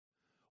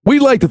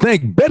We'd like to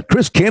thank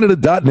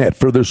BetChrisCanada.net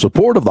for their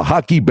support of the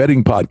Hockey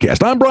Betting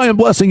Podcast. I'm Brian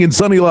Blessing in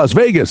sunny Las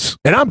Vegas.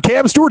 And I'm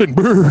Cam Stewart in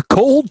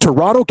cold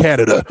Toronto,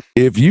 Canada.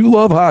 If you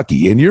love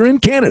hockey and you're in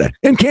Canada,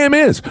 and Cam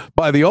is,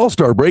 by the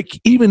All-Star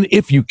break, even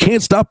if you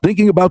can't stop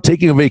thinking about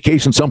taking a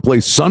vacation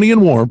someplace sunny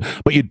and warm,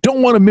 but you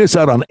don't want to miss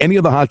out on any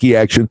of the hockey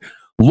action,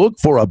 look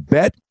for a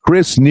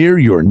BetChris near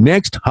your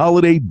next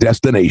holiday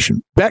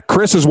destination.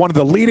 BetChris is one of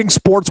the leading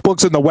sports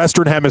books in the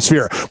Western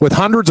Hemisphere, with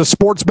hundreds of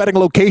sports betting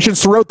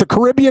locations throughout the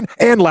Caribbean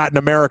and Latin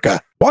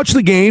America. Watch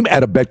the game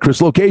at a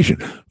BetChris location.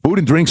 Food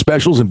and drink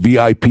specials and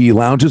VIP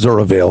lounges are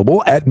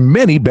available at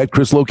many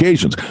BetChris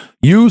locations.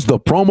 Use the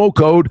promo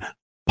code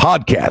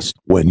PODCAST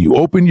when you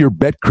open your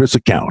BetChris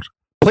account.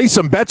 Place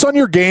some bets on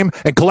your game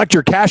and collect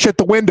your cash at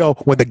the window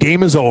when the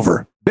game is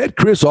over.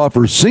 BetChris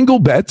offers single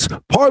bets,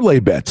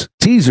 parlay bets,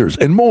 teasers,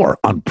 and more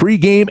on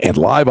pregame and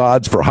live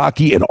odds for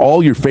hockey and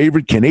all your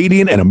favorite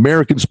Canadian and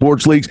American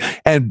sports leagues.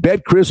 And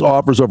BetChris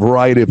offers a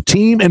variety of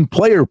team and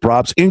player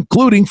props,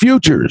 including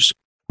futures.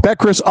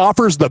 BetChris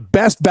offers the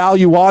best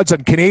value odds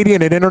on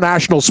Canadian and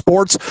international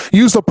sports.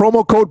 Use the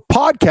promo code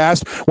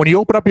PODCAST when you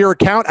open up your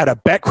account at a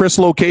BetChris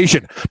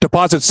location.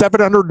 Deposit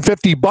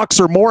 $750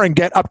 or more and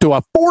get up to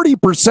a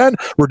 40%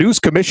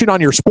 reduced commission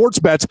on your sports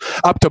bets,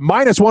 up to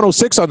minus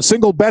 106 on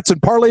single bets and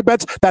parlay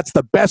bets. That's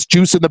the best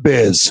juice in the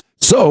biz.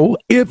 So,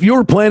 if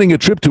you're planning a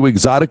trip to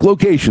exotic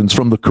locations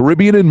from the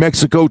Caribbean and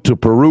Mexico to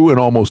Peru and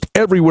almost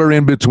everywhere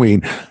in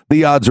between,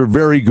 the odds are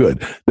very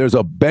good. There's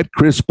a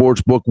BetChris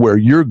Sportsbook where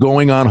you're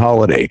going on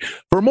holiday.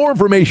 For more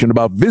information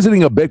about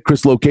visiting a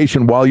BetChris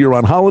location while you're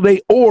on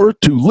holiday, or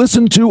to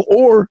listen to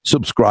or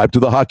subscribe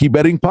to the Hockey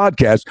Betting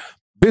Podcast,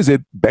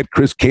 visit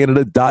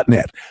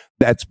BetChrisCanada.net.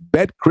 That's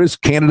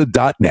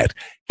BetChrisCanada.net.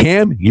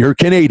 Cam, you're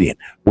Canadian.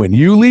 When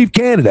you leave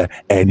Canada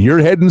and you're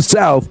heading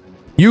south,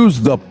 use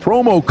the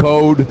promo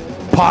code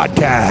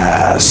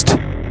PODCAST.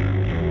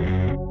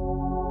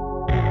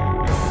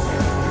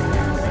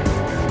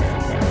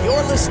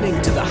 You're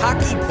listening to the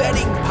Hockey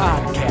Betting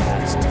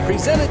Podcast,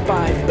 presented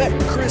by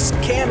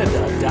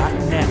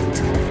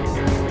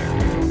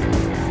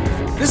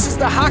BetChrisCanada.net. This is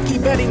the Hockey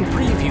Betting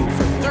Preview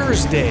for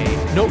Thursday,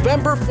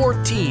 November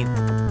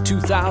 14th,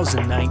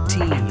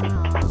 2019.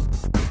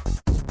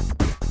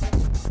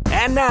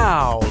 And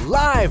now,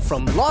 live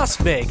from Las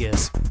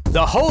Vegas,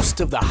 the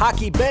host of the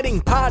Hockey Betting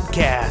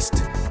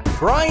Podcast,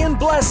 Brian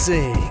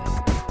Blessing.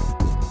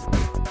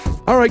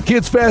 All right,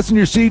 kids, fasten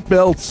your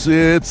seatbelts.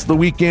 It's the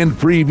weekend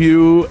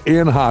preview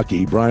in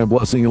hockey. Brian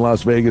Blessing in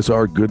Las Vegas,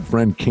 our good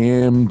friend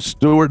Cam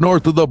Stewart,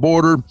 north of the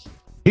border.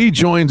 He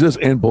joins us,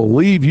 and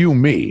believe you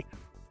me,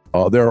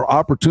 there are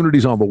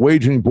opportunities on the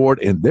wagering board,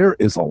 and there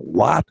is a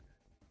lot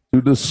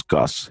to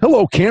discuss.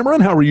 Hello,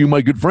 Cameron. How are you,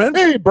 my good friend?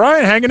 Hey,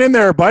 Brian, hanging in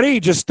there, buddy.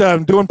 Just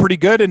doing pretty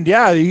good. And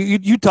yeah,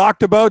 you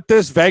talked about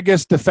this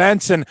Vegas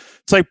defense, and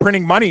it's like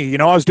printing money. You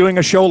know, I was doing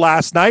a show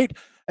last night,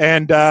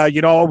 and,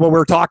 when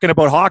we're talking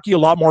about hockey, a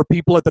lot more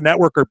people at the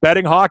network are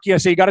betting hockey. I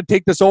say, you got to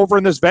take this over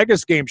in this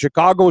Vegas game.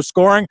 Chicago is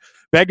scoring.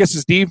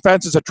 Vegas's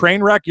defense is a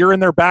train wreck. You're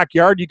in their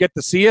backyard. You get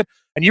to see it.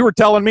 And you were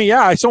telling me,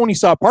 yeah, I only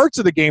saw parts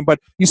of the game, but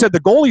you said the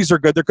goalies are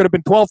good. There could have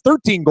been 12,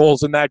 13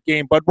 goals in that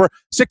game, but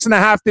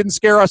 6.5 didn't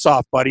scare us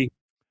off, buddy.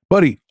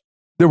 Buddy,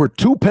 there were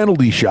 2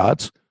 penalty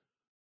shots.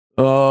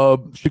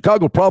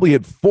 Chicago probably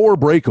had 4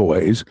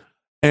 breakaways,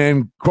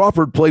 and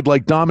Crawford played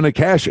like Dominic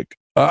Hasek.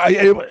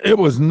 It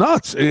was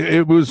nuts.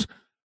 It was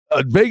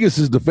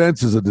Vegas's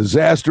defense is a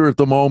disaster at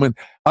the moment.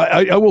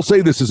 I will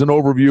say this as an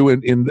overview,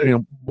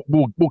 and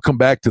we'll come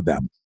back to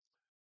them.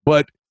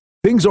 But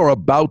things are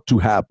about to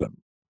happen.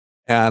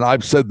 And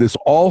I've said this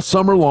all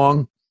summer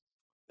long,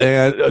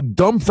 and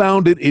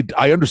dumbfounded.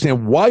 I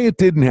understand why it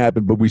didn't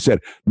happen, but we said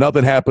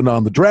nothing happened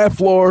on the draft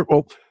floor.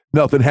 Well,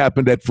 nothing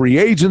happened at free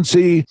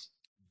agency.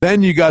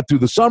 Then you got through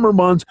the summer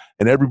months,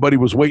 and everybody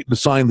was waiting to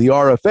sign the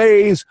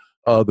RFAs,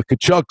 the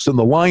Kachucks and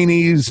the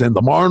Lineys and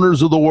the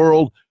Marners of the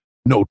world.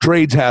 No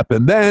trades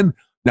happened then.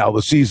 Now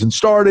the season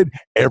started.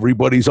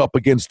 Everybody's up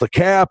against the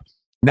cap.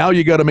 Now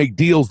you got to make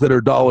deals that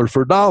are dollar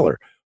for dollar.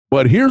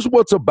 But here's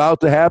what's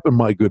about to happen,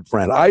 my good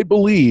friend. I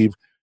believe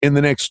in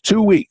the next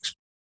 2 weeks,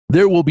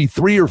 there will be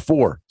 3 or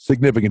 4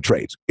 significant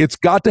trades. It's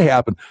got to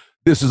happen.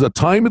 This is a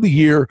time of the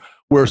year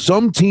where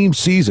some team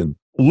season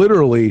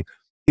literally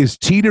is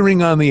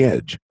teetering on the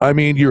edge. I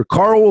mean, you're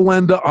Carl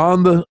Wallenda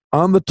on the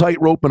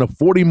tightrope in a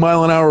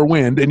 40-mile-an-hour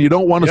wind, and you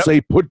don't want to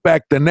say put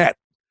back the net.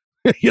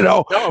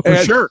 No, for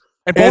sure.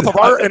 And both of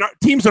our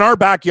teams in our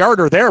backyard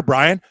are there,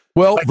 Brian.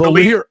 Well, like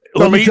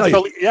let me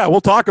tell you. We'll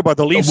talk about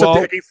the Leafs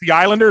against the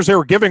Islanders. They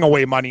were giving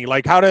away money.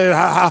 Like, how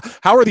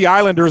are the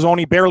Islanders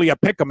only barely a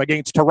pick 'em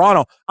against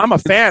Toronto? I'm a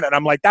fan, and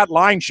I'm like, that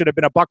line should have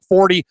been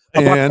 $1.40,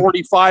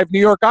 $1.45 New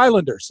York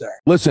Islanders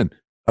there. Listen,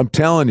 I'm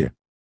telling you,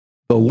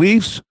 the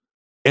Leafs,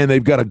 and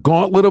they've got a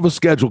gauntlet of a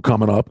schedule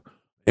coming up,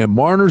 and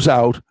Marner's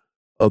out.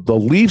 The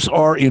Leafs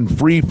are in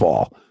free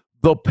fall.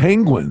 The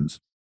Penguins,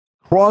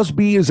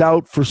 Crosby is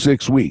out for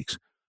 6 weeks.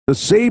 The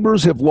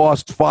Sabres have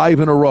lost 5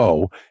 in a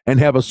row and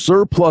have a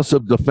surplus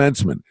of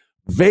defensemen.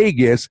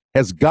 Vegas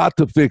has got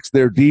to fix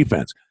their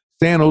defense.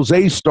 San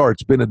Jose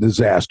start's been a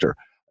disaster.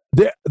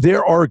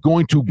 there are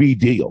going to be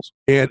deals,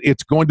 and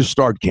it's going to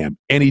start, Cam,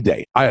 any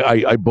day.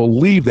 I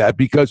believe that,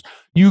 because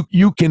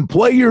you can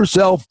play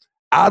yourself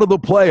out of the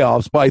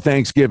playoffs by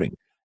Thanksgiving.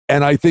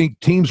 And I think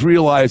teams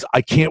realize,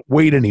 I can't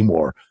wait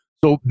anymore.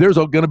 So there's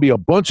going to be a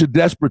bunch of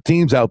desperate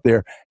teams out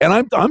there. And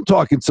I'm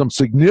talking some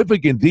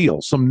significant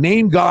deals, some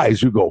name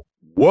guys who go,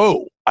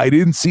 whoa, I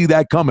didn't see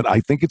that coming. I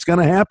think it's going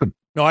to happen.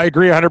 No, I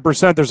agree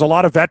 100%. There's a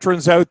lot of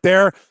veterans out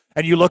there.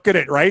 And you look at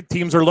it, right?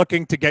 Teams are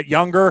looking to get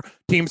younger.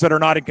 Teams that are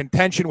not in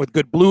contention with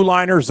good blue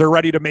liners, they're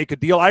ready to make a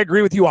deal. I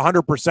agree with you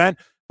 100%.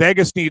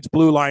 Vegas needs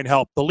blue line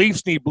help. The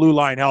Leafs need blue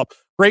line help.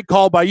 Great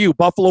call by you.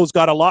 Buffalo's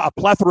got a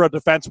plethora of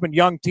defensemen,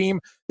 young team.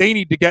 They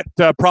need to get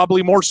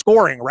probably more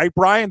scoring, right,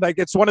 Brian? Like,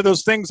 it's one of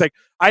those things. Like,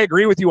 I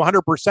agree with you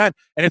 100%.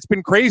 And it's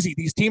been crazy.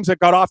 These teams that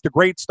got off to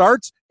great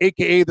starts,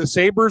 aka the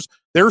Sabres,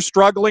 they're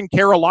struggling.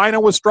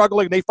 Carolina was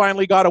struggling. They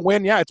finally got a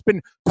win. Yeah, it's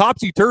been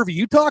topsy-turvy.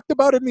 You talked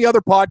about it in the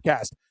other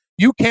podcast.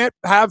 You can't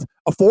have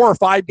a 4 or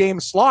 5 game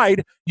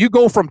slide. You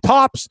go from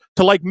tops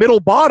to like middle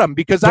bottom,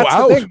 because that's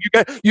the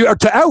thing. You are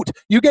to out.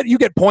 You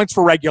get points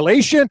for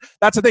regulation.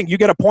 That's the thing. You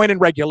get a point in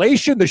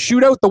regulation, the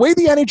shootout. The way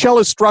the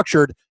NHL is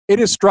structured, it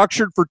is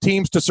structured for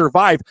teams to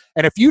survive.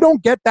 And if you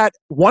don't get that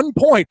 1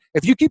 point,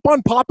 if you keep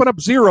on popping up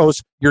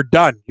zeros, you're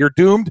done. You're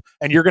doomed,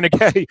 and you're going to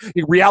get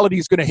reality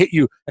is going to hit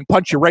you and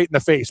punch you right in the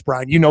face,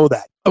 Brian. You know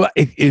that.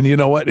 And you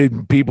know what?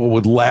 People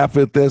would laugh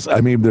at this.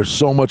 I mean, there's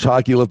so much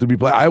hockey left to be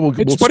played.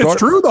 But it's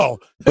true, though.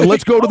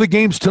 Let's go to the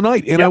games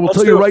tonight. And I will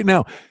tell you right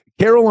now,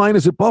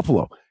 Carolina's at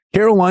Buffalo.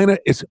 Carolina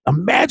is,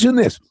 imagine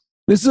this.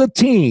 This is a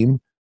team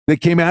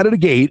that came out of the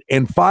gate,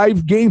 and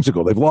 5 games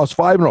ago, they've lost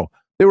 5 in a row.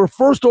 They were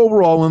first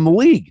overall in the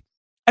league.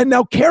 And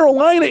now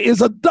Carolina is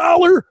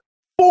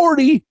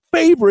 $1.40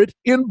 favorite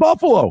in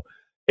Buffalo.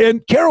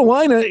 And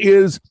Carolina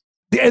is,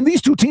 and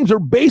these two teams are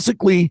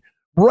basically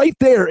right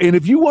there. And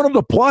if you wanted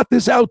to plot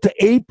this out to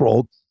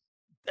April,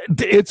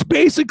 it's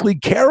basically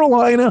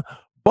Carolina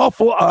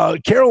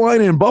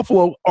and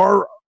Buffalo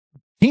are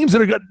teams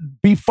that are going to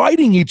be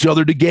fighting each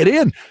other to get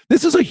in.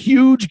 This is a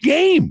huge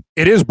game.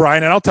 It is,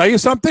 Brian. And I'll tell you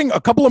something. A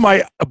couple of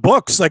my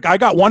books, like I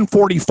got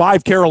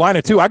 145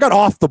 Carolina too. I got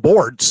off the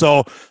board.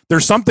 So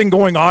there's something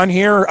going on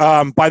here.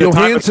 By the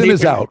Johansson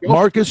is out.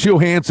 Marcus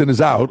Johansson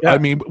is out. Yeah. I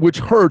mean, which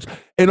hurts.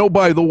 And oh,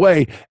 by the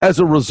way, as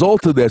a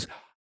result of this,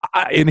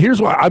 and here's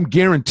why I'm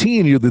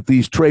guaranteeing you that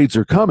these trades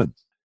are coming.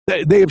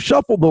 They have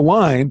shuffled the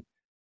line.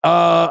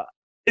 I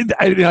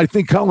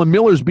think Colin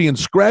Miller's being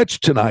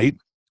scratched tonight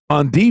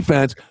on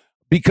defense,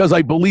 because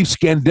I believe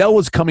Scandella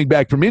is coming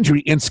back from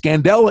injury, and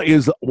Scandella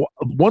is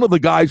one of the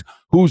guys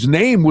whose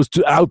name was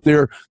out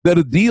there that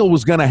a deal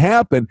was going to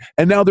happen,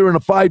 and now they're in a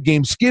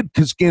 5-game skid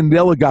because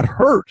Scandella got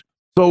hurt.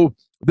 So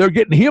they're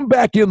getting him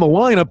back in the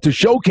lineup to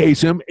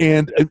showcase him,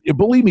 and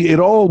believe me,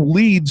 it all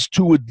leads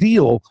to a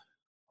deal.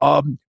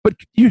 But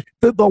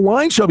the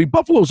line shoving,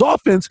 Buffalo's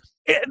offense,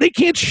 they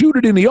can't shoot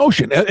it in the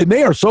ocean, and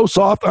they are so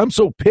soft. I'm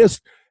so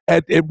pissed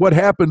at what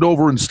happened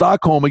over in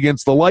Stockholm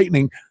against the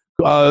Lightning.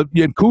 You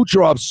had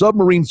Kucherov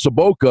submarine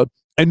Sobotka,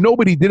 and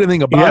nobody did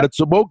anything about it.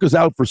 Sobotka's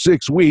out for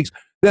 6 weeks.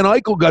 Then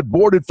Eichel got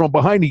boarded from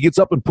behind. He gets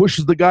up and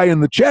pushes the guy in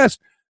the chest,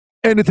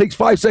 and it takes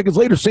 5 seconds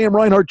later, Sam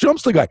Reinhart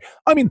jumps the guy.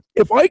 I mean,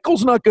 if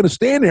Eichel's not going to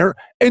stand there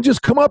and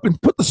just come up and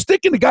put the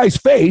stick in the guy's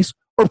face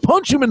or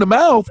punch him in the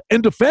mouth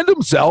and defend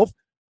himself,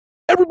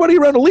 everybody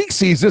around the league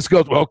sees this,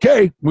 goes,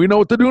 okay, we know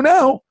what to do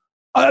now.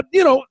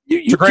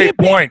 You great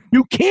point.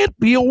 You can't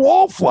be a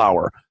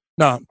wallflower.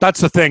 No, that's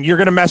the thing. You're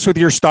going to mess with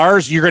your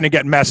stars, you're going to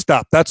get messed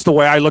up. That's the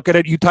way I look at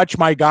it. You touch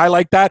my guy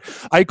like that,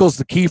 Eichel's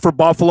the key for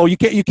Buffalo. You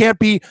can't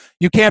be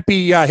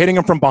hitting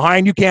him from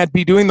behind. You can't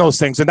be doing those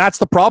things, and that's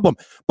the problem.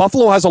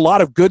 Buffalo has a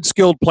lot of good,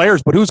 skilled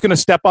players, but who's going to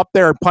step up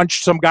there and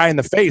punch some guy in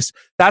the face?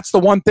 That's the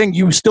one thing.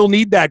 You still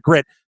need that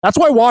grit. That's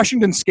why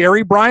Washington's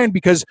scary, Brian,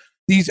 because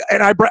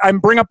I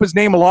bring up his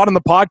name a lot on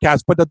the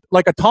podcast, but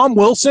like a Tom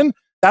Wilson,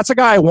 that's a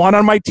guy I want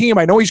on my team.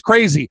 I know he's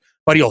crazy,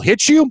 but he'll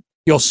hit you.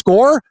 He'll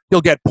score, he'll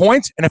get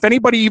points, and if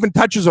anybody even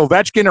touches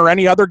Ovechkin or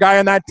any other guy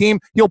on that team,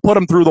 he'll put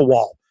him through the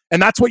wall.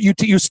 And that's what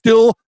you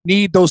still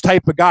need, those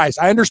type of guys.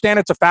 I understand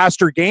it's a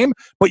faster game,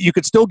 but you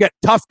could still get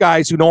tough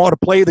guys who know how to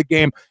play the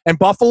game. And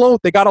Buffalo,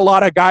 they got a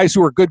lot of guys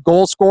who are good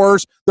goal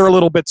scorers. They're a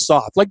little bit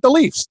soft. Like the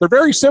Leafs, they're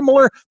very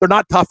similar. They're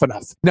not tough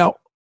enough. Now,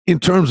 in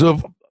terms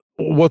of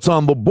what's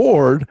on the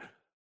board,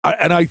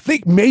 and I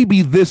think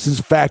maybe this is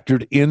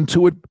factored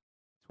into it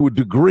to a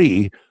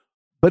degree,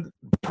 but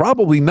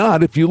probably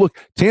not. If you look,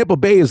 Tampa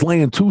Bay is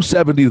laying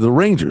 270 to the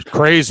Rangers.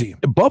 Crazy.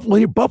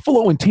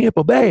 Buffalo and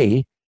Tampa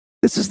Bay,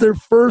 this is their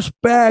first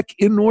back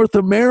in North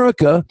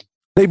America.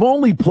 They've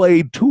only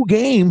played 2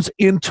 games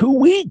in 2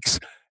 weeks.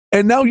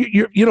 And now,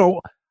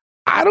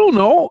 I don't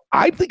know.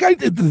 I think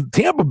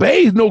Tampa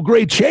Bay is no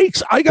great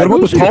shakes. I got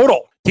the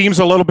total. Team's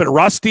a little bit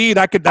rusty.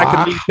 That could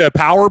lead to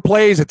power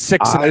plays at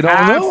 6.5. I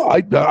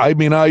don't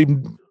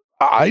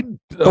know.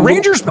 The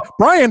Rangers,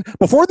 Brian,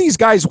 before these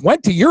guys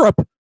went to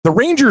Europe, the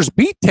Rangers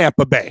beat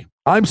Tampa Bay.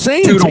 I'm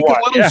saying take a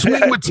little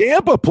swing with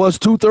Tampa plus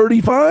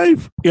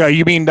 235. Yeah,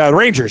 you mean the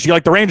Rangers. You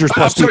like the Rangers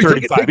plus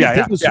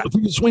 235.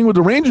 Take a swing with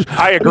the Rangers.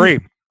 I agree.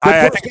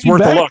 I think it's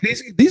worth a look.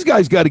 These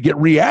guys got to get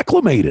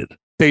reacclimated.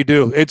 They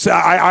do.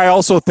 I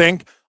also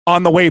think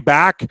on the way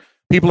back,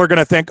 people are going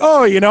to think,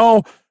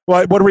 oh,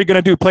 what are we going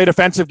to do? Play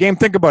defensive game?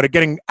 Think about it.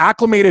 Getting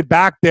acclimated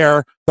back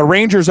there. The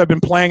Rangers have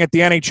been playing at the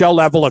NHL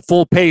level at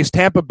full pace.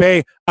 Tampa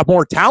Bay, a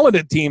more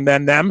talented team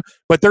than them,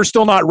 but they're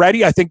still not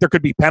ready. I think there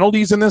could be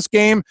penalties in this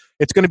game.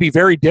 It's going to be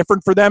very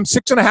different for them.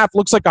 6.5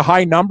 looks like a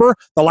high number.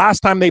 The last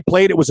time they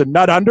played, it was a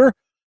nut under,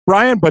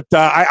 Brian, but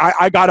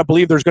I got to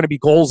believe there's going to be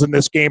goals in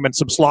this game and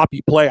some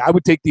sloppy play. I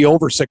would take the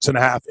over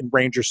 6.5 in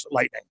Rangers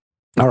Lightning.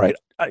 All right.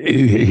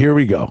 Here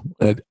we go.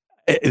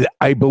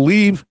 I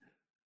believe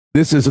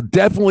this is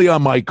definitely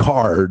on my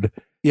card.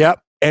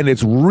 Yep. And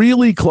it's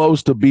really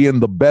close to being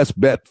the best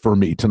bet for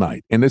me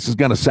tonight. And this is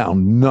going to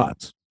sound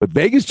nuts. But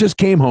Vegas just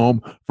came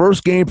home,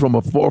 first game from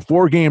a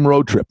four-game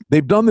road trip.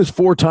 They've done this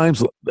 4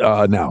 times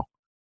now.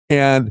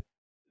 And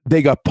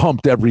they got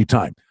pumped every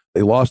time.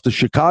 They lost to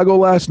Chicago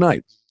last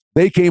night.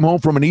 They came home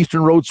from an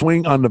Eastern Road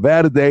swing on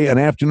Nevada Day, an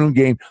afternoon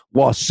game,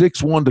 lost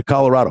 6-1 to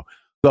Colorado.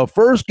 The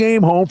first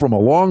game home from a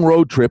long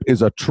road trip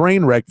is a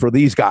train wreck for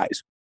these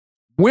guys.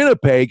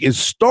 Winnipeg is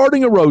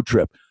starting a road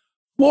trip.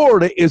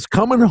 Florida is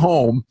coming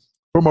home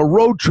from a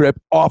road trip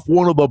off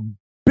one of the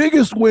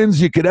biggest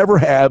wins you could ever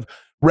have,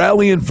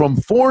 rallying from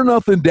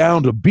 4-0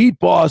 down to beat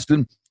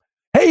Boston.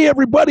 Hey,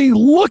 everybody,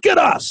 look at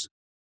us.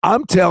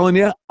 I'm telling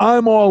you,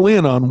 I'm all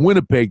in on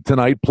Winnipeg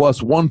tonight,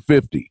 plus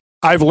 150.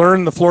 I've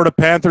learned the Florida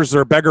Panthers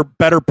are a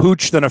better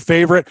pooch than a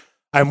favorite.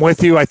 I'm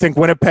with you. I think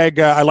Winnipeg,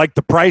 I like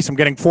the price. I'm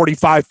getting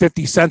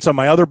 50 cents on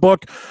my other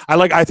book.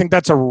 I think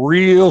that's a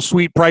real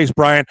sweet price,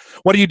 Brian.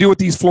 What do you do with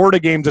these Florida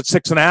games at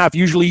 6.5?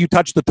 Usually you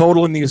touch the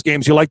total in these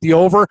games. You like the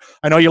over?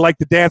 I know you like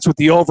to dance with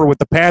the over with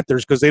the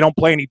Panthers because they don't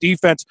play any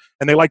defense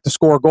and they like to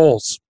score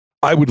goals.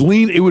 I would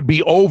lean, it would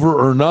be over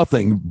or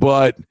nothing,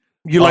 but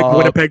you like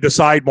Winnipeg to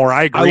side more.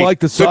 I agree. I like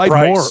the side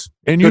more.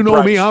 And you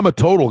know me, I'm a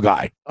total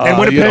guy. And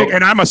Winnipeg,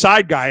 and I'm a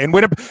side guy. And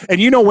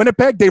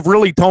Winnipeg, they've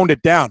really toned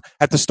it down.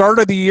 At the start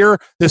of the year,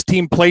 this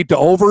team played to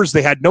overs.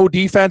 They had no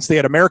defense. They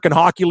had American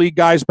Hockey League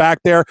guys back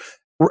there.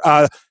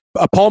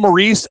 Paul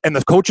Maurice and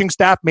the coaching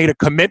staff made a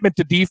commitment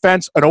to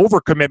defense, an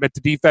overcommitment to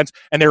defense,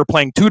 and they were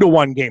playing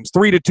 2-1 games,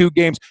 3-2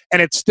 games,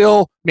 and it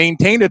still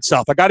maintained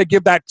itself. I got to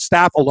give that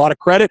staff a lot of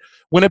credit.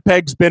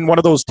 Winnipeg's been one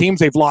of those teams.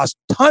 They've lost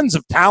tons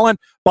of talent.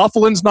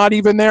 Buffalo's not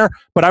even there,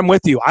 but I'm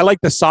with you. I like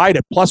the side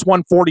at plus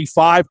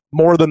 145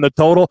 more than the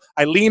total.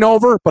 I lean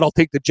over, but I'll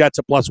take the Jets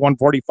at plus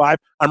 145.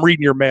 I'm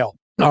reading your mail.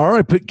 All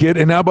right, kid.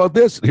 And how about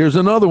this? Here's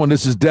another one.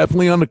 This is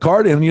definitely on the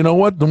card. And you know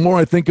what? The more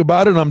I think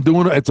about it, I'm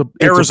doing it. It's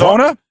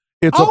Arizona?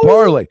 It's a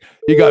parlay.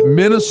 You got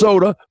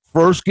Minnesota,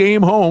 first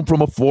game home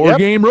from a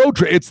 4-game road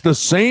trip. It's the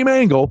same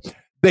angle.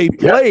 They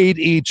played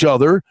each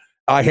other.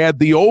 I had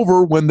the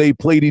over when they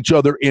played each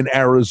other in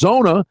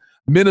Arizona.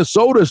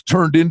 Minnesota's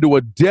turned into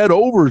a dead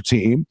over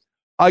team.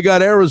 I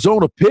got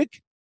Arizona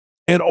pick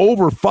and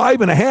over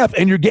 5.5,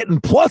 and you're getting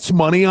plus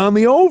money on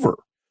the over.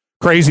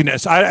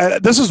 Craziness.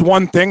 This is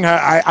one thing.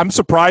 I'm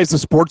surprised the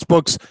sports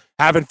books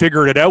haven't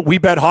figured it out. We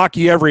bet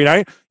hockey every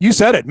night. You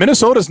said it.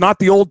 Minnesota's not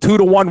the old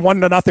 2-1,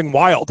 1-0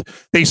 Wild.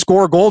 They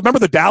score goals. Remember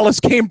the Dallas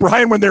game,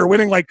 Brian, when they were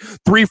winning like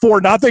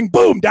 3-4-0?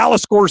 Boom,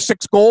 Dallas scores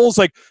 6 goals.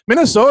 Like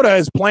Minnesota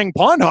is playing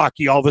pond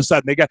hockey all of a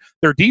sudden. They got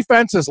their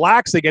defense is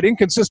lax. They get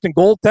inconsistent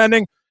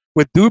goaltending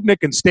with Dubnyk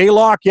and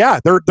Stalock. Yeah,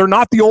 they're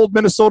not the old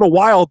Minnesota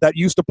Wild that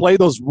used to play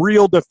those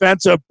real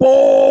defensive,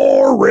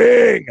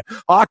 boring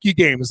hockey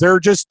games. They're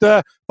just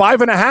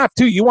 5.5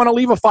 too. You want to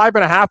leave a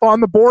 5.5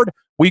 on the board?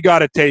 We got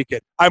to take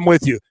it. I'm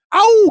with you.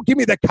 Oh, give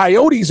me the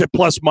Coyotes at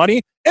plus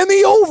money and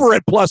the over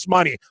at plus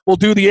money. We'll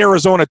do the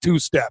Arizona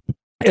 2-step.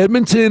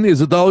 Edmonton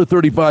is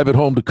 $1.35 at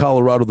home to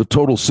Colorado, the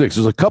total 6.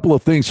 There's a couple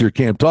of things here,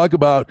 Cam. Talk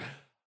about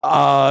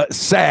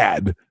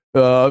sad.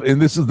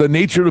 And this is the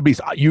nature of the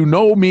beast. You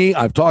know me.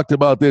 I've talked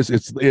about this.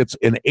 It's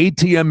an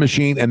ATM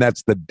machine, and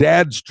that's the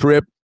dad's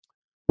trip.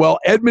 Well,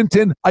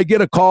 Edmonton, I get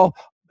a call.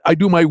 I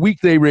do my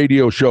weekday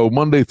radio show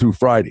Monday through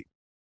Friday.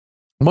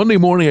 Monday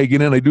morning, I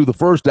get in. I do the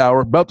first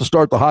hour, about to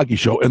start the hockey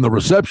show, and the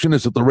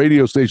receptionist at the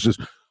radio station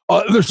says,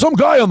 there's some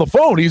guy on the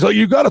phone. He's like,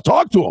 you got to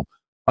talk to him.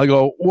 I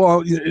go,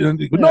 well,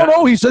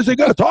 no. He says you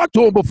got to talk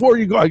to him before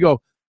you go. I go,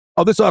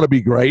 oh, this ought to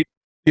be great.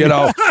 You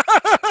know.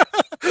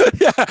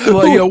 Yeah.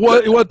 Like,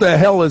 what the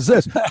hell is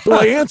this? So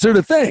I answer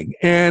the thing,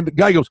 and the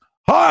guy goes,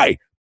 hi,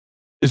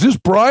 is this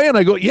Brian?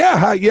 I go, yeah,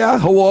 hi, yeah,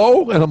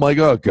 hello. And I'm like,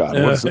 oh, God.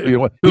 What's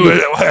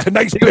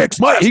nice picks.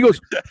 He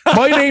goes,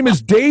 my name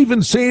is Dave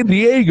in San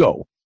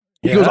Diego.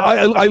 He goes,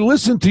 I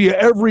listen to you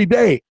every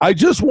day. I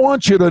just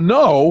want you to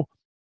know,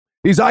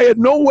 I had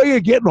no way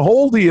of getting a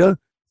hold of you.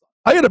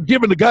 I ended up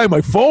giving the guy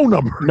my phone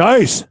number.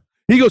 Nice.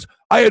 He goes,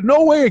 I had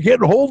no way of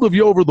getting a hold of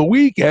you over the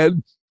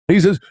weekend. He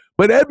says,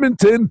 but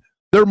Edmonton,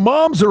 their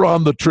moms are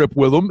on the trip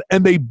with them,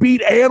 and they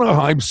beat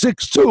Anaheim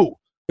 6-2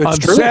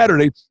 on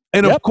Saturday.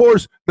 And, of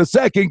course, the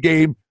second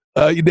game,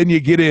 then you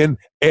get in,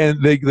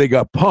 and they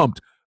got pumped.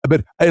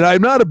 And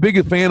I'm not a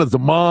big fan of the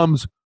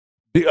moms'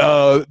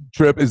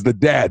 trip as the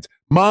dads.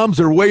 moms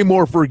are way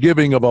more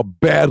forgiving of a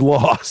bad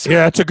loss.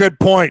 Yeah, that's a good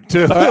point,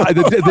 too.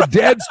 The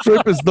dad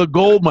strip is the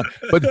gold mine.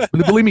 But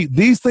believe me,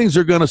 these things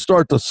are going to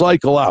start to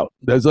cycle out.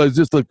 There's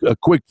just a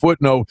quick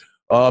footnote.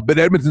 But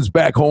Edmonton's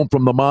back home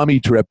from the mommy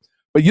trip.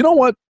 But you know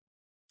what?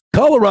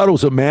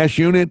 Colorado's a mash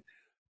unit,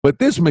 but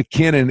this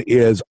McKinnon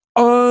is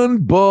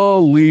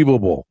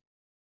unbelievable.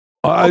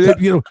 I'll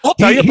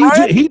tell you,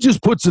 Brian. He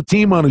just puts the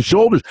team on his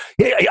shoulders.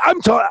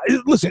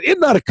 Listen,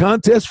 it's not a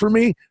contest for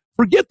me.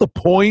 Forget the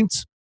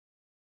points.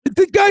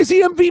 The guy's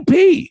the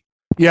MVP.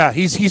 Yeah,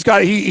 he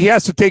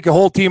has to take a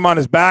whole team on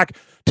his back.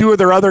 Two of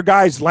their other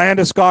guys,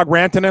 Landeskog,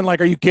 Rantanen,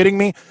 like, are you kidding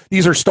me?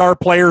 These are star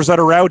players that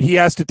are out. He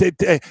has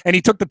to and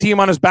he took the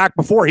team on his back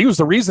before. He was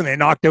the reason they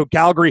knocked out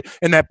Calgary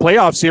in that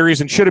playoff series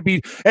and should have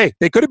beat. Hey,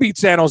 they could have beat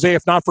San Jose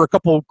if not for a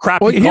couple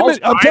crappy calls.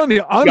 I'm telling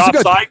you, honestly, the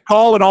offside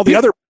call and all the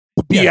other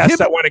BS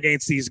that went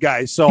against these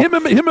guys. So him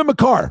and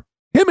McCarr.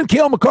 Him and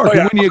Cale McCarr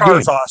can win you a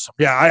game. Awesome.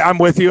 Yeah, I'm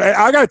with you.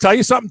 I got to tell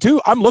you something,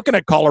 too. I'm looking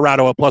at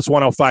Colorado at plus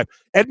 105.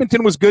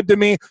 Edmonton was good to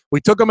me. We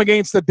took them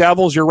against the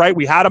Devils. You're right.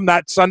 We had them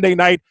that Sunday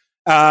night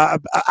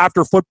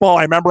after football.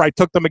 I remember I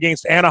took them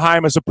against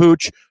Anaheim as a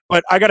pooch.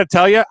 But I got to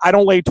tell you, I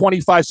don't lay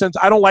 25 cents.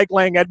 I don't like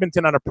laying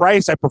Edmonton on a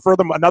price. I prefer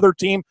them another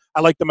team.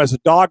 I like them as a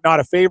dog, not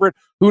a favorite.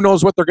 Who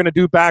knows what they're going to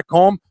do back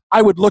home?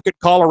 I would look at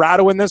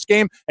Colorado in this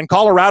game. And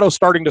Colorado's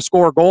starting to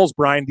score goals,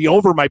 Brian. The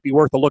over might be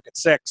worth a look at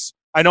 6.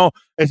 I know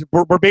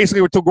we're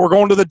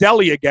going to the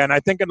deli again. I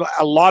think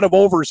a lot of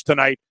overs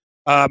tonight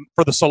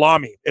for the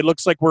salami. It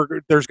looks like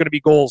there's going to be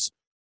goals,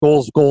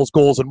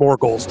 and more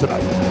goals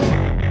tonight.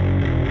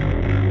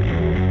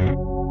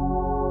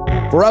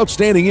 For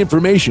outstanding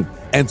information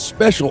and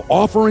special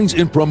offerings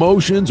and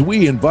promotions,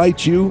 we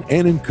invite you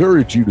and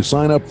encourage you to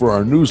sign up for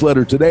our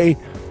newsletter today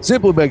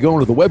simply by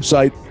going to the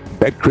website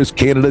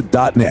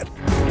betchriscanada.net.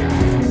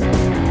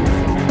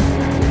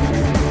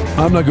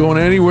 I'm not going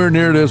anywhere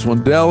near this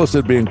one. Dallas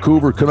at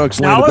Vancouver. Canucks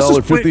land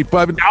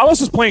 $1.55. Dallas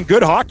is playing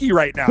good hockey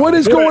right now. What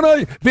is going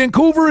on?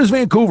 Vancouver is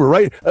Vancouver,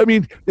 right? I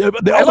mean,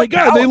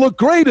 they look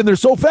great and they're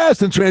so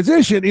fast in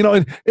transition,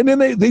 and then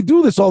they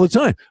do this all the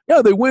time.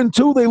 Yeah, they win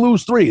 2, they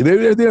lose 3. You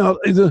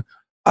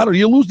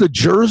lose the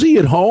Jersey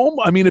at home.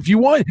 I mean, if you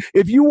want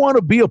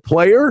to be a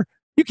player,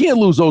 you can't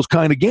lose those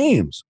kind of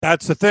games.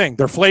 That's the thing.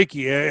 They're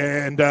flaky.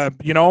 And,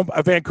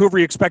 Vancouver,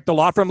 you expect a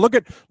lot from them.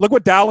 Look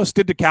what Dallas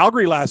did to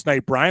Calgary last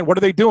night, Brian. What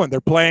are they doing? They're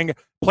playing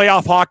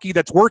playoff hockey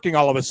that's working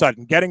all of a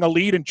sudden, getting a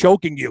lead and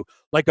choking you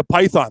like a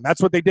python.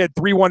 That's what they did.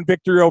 3-1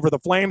 victory over the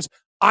Flames.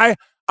 I'm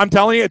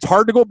telling you, it's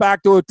hard to go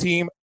back to a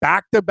team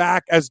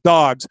back-to-back as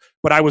dogs.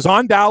 But I was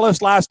on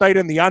Dallas last night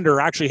in the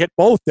under. Actually hit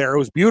both there. It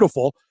was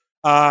beautiful.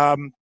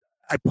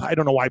 I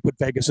don't know why I put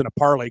Vegas in a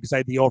parlay because I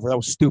had the over. That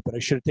was stupid. I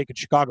should have taken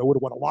Chicago. I would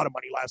have won a lot of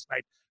money last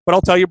night. But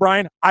I'll tell you,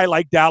 Brian, I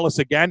like Dallas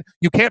again.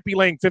 You can't be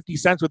laying 50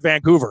 cents with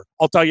Vancouver.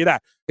 I'll tell you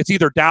that. It's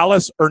either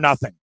Dallas or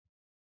nothing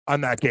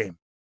on that game.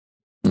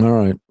 All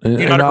right.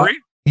 You not agree?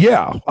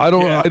 Yeah. I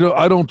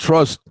don't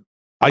trust.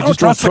 I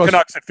just don't trust the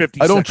Canucks at 50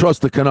 cents. I don't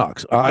trust the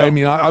Canucks. I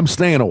mean, I'm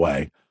staying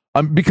away.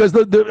 Because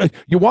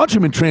you watch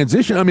them in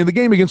transition. I mean, the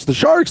game against the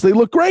Sharks, they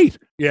look great.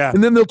 Yeah.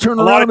 And then they'll turn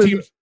around.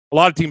 A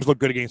lot of teams look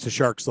good against the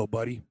Sharks, though,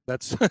 buddy.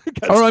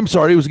 I'm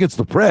sorry. It was against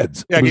the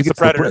Preds. Yeah, against the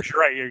Predators.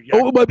 You're right.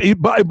 Oh, but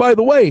by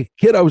the way,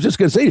 kid, I was just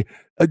going to say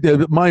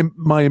my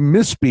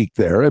misspeak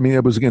there. I mean,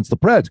 it was against the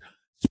Preds.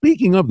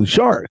 Speaking of the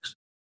Sharks,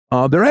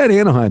 they're at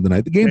Anaheim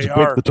tonight. The game's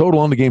picked. The total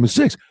on the game is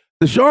 6.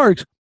 The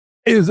Sharks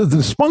is a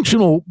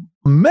dysfunctional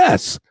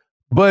mess,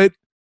 but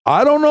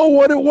I don't know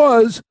what it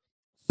was.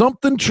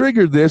 Something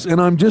triggered this, and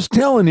I'm just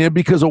telling you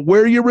because of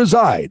where you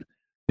reside.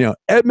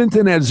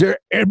 Edmonton,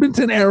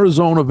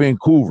 Arizona,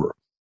 Vancouver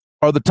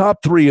are the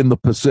top 3 in the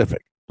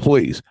Pacific.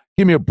 Please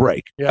give me a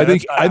break. Yeah,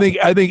 I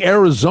think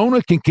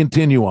Arizona can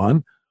continue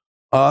on.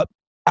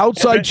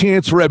 Outside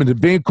chance for Edmonton.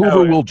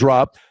 Vancouver will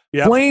drop.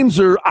 Yep. Flames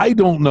are, I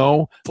don't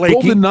know. Flaky.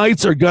 Golden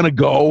Knights are going to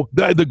go.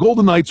 The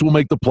Golden Knights will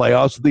make the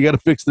playoffs. They got to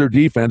fix their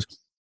defense.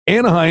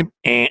 Anaheim,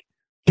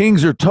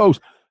 Kings are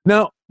toast.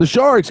 Now, the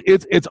Sharks,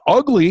 it's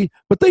ugly,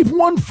 but they've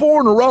won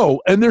 4 in a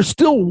row, and they're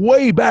still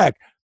way back.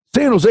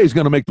 San Jose is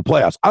going to make the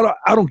playoffs. I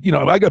don't.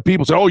 I got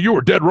people say, "Oh, you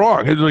were dead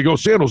wrong." And they go,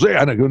 "San Jose."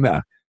 I go,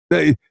 "Nah."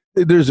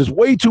 There's just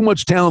way too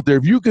much talent there.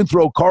 If you can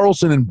throw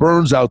Carlson and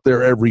Burns out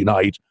there every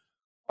night,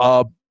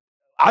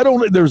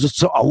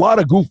 there's a lot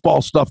of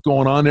goofball stuff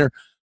going on there.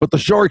 But the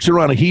Sharks are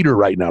on a heater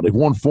right now. They've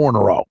won 4 in a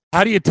row.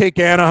 How do you take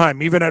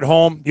Anaheim, even at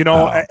home?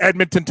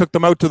 Edmonton took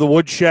them out to the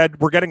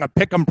woodshed. We're getting a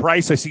pick-em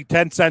price. I see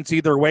 10 cents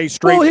either way.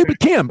 Straight. Well, but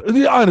Kim,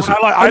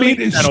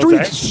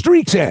 honestly,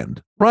 streaks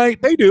end,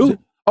 right? They do.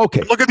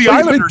 Okay. Look at the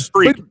Islanders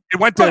streak. It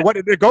went to, what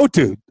did it go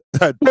to?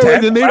 10,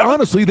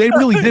 honestly, they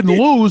really didn't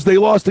lose. They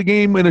lost a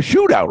game in a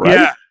shootout,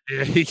 right?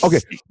 Yeah.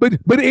 Okay.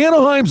 But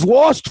Anaheim's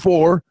lost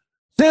 4.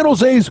 San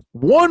Jose's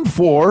won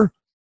 4.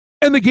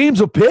 And the game's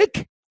a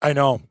pick? I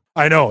know.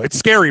 It's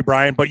scary,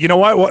 Brian. But you know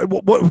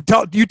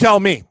what? You tell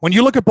me. When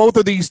you look at both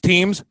of these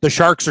teams, the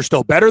Sharks are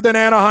still better than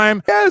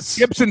Anaheim. Yes.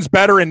 Gibson's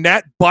better in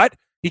net, but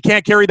He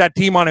can't carry that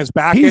team on his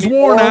back He's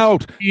anymore. worn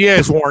out. He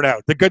is worn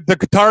out. The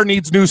guitar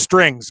needs new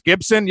strings.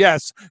 Gibson,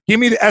 yes. Give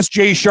me the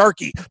SJ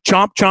Sharkey.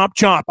 Chomp, chomp,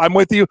 chomp. I'm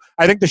with you.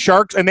 I think the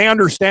Sharks, and they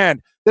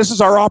understand, this is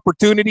our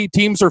opportunity.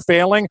 Teams are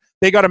failing.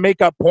 They got to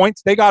make up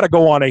points. They got to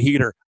go on a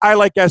heater. I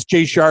like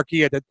SJ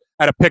Sharkey at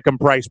a pick-em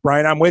price,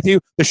 Brian. I'm with you.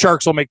 The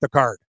Sharks will make the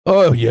card.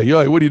 Oh,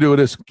 yeah. What do you do with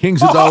this?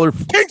 Kings a dollar.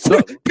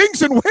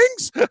 Kings and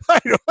wings?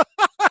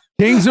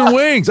 Kings and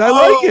wings. I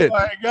like it. Oh,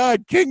 my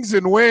God. Kings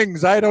and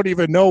wings. I don't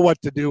even know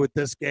what to do with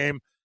this game.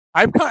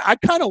 I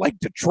kind of like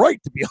Detroit,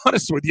 to be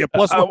honest with you.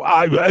 Plus,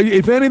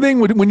 if anything,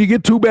 when you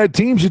get two bad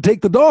teams, you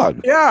take the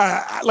dog.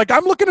 Yeah. Like,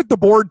 I'm looking at the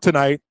board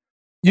tonight.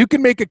 You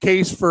can make a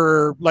case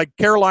for, like,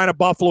 Carolina,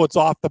 Buffalo. It's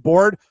off the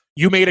board.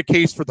 You made a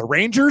case for the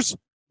Rangers.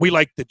 We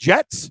like the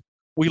Jets.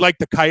 We like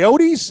the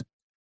Coyotes.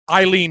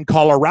 I lean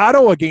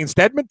Colorado against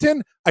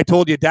Edmonton. I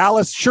told you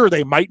Dallas, sure,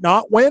 they might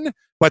not win,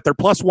 but they're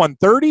plus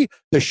 130.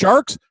 The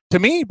Sharks, to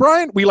me,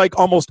 Brian, we like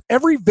almost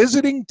every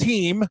visiting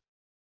team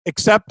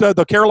except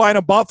the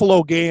Carolina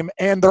Buffalo game,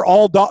 and they're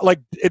all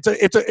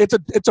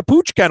it's a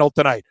pooch kennel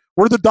tonight.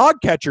 We're the dog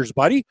catchers,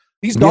 buddy.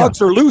 These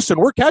dogs are loose, and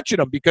we're catching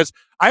them because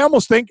I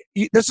almost think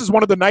this is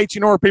one of the nights,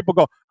 where people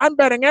go, I'm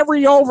betting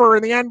every over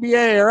in the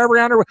NBA or every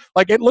under.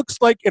 Like, it looks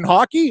like in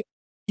hockey,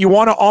 you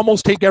want to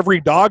almost take every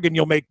dog and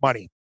you'll make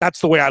money. That's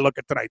the way I look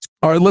at tonight's.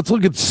 All right, let's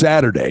look at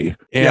Saturday.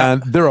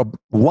 And there are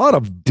a lot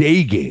of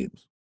day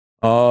games.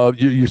 So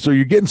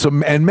you're getting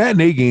some, and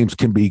matinee games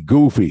can be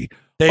goofy.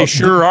 They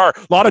sure are.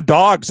 A lot of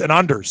dogs and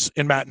unders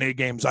in matinee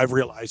games, I've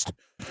realized.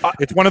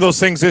 It's one of those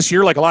things this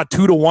year, like a lot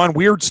 2-1.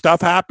 Weird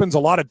stuff happens. A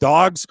lot of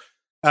dogs,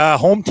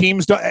 home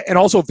teams, and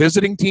also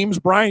visiting teams,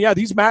 Brian. Yeah,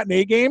 these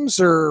matinee games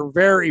are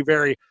very,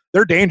 very,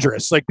 they're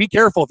dangerous. Like, be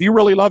careful. If you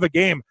really love a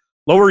game,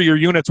 lower your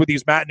units with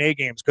these matinee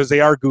games because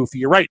they are goofy.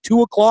 You're right.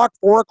 2 o'clock,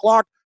 4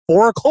 o'clock,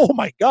 4 o'clock. Oh,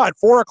 my God,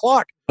 4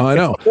 o'clock. I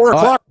know. 4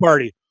 o'clock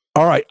party.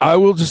 All right. I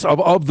will just,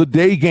 of the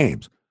day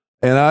games,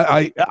 and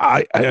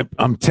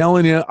I'm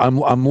telling you,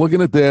 I'm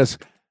looking at this.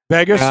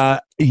 Vegas?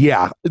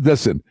 Yeah.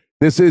 Listen,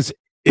 this is.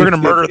 They're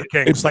going to murder the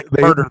Kings.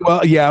 Murder.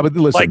 Well, yeah, but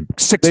listen. Like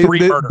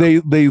 6-3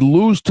 murder. They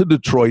lose to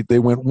Detroit. They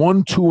went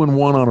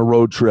 1-2-1 on a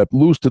road trip,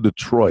 lose to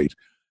Detroit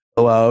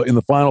in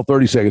the final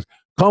 30 seconds.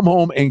 Come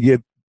home and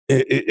get.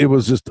 It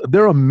was just,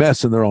 they're a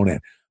mess in their own end.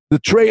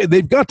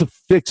 They've got to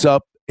fix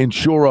up and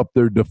shore up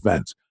their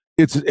defense.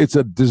 It's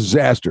a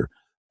disaster.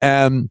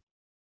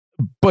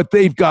 But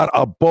they've got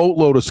a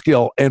boatload of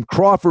skill, and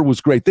Crawford was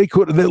great.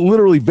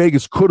 Literally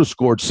Vegas could have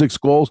scored 6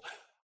 goals.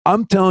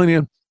 I'm telling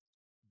you,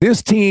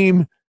 this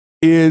team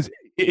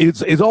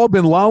it's all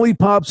been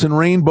lollipops and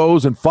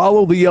rainbows and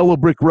follow the yellow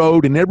brick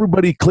road and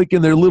everybody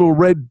clicking their little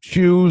red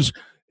shoes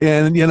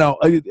and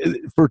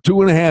for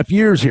 2.5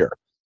 years here.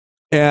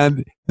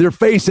 And they're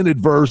facing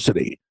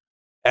adversity,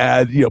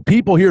 and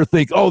people here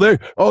think, they're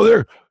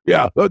going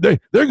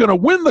to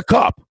win the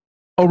cup.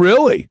 Oh,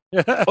 really?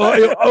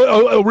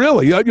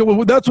 Really?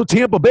 That's what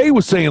Tampa Bay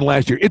was saying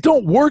last year. It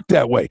don't work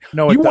that way.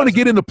 No, you want to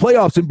get into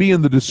playoffs and be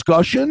in the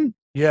discussion.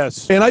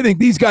 Yes. And I think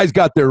these guys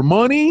got their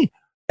money,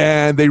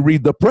 and they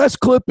read the press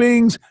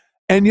clippings.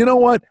 And you know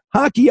what?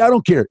 Hockey, I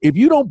don't care. If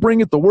you don't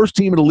bring it, the worst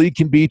team in the league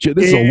can beat you.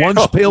 This is a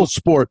lunch-pail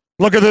sport.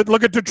 Look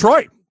at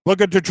Detroit.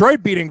 Look at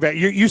Detroit beating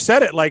Vegas. You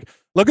said it. Like,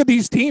 look at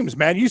these teams,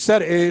 man. You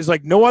said it is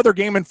like no other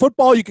game in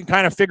football. You can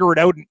kind of figure it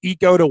out and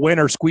eke out a win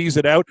or squeeze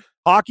it out.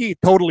 Hockey,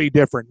 totally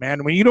different,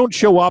 man. When you don't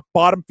show up,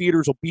 bottom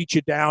feeders will beat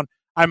you down.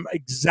 I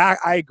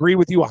agree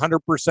with you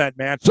 100%,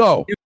 man.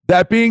 So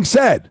that being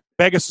said,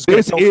 Vegas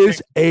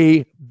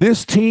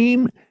this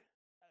team,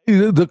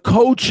 the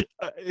coach,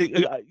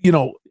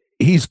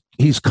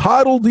 he's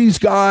coddled these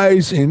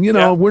guys, and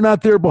we're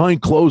not there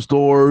behind closed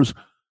doors.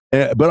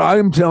 But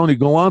I'm telling you,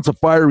 Gallant's a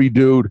fiery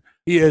dude.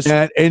 He is.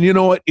 And you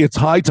know what? It's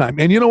high time.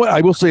 And you know what?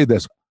 I will say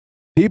this.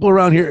 People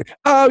around here,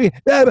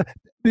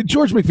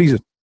 George McPhee,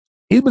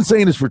 he's been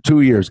saying this for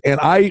 2 years, and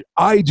I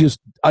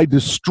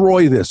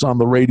destroy this on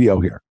the radio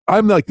here.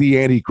 I'm like the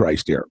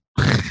Antichrist here.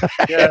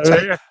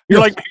 You're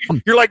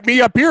like me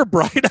up here,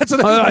 Brian. That's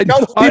what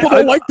people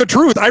don't like the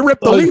truth. I rip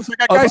the Leafs like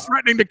that guy's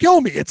threatening to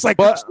kill me. It's like,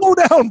 slow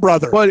down,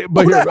 brother. But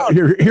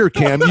here,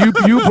 Cam,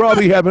 you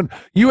probably haven't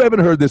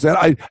heard this, and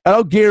I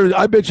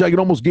bet you I can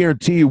almost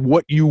guarantee you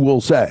what you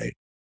will say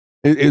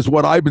is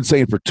what I've been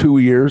saying for 2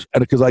 years,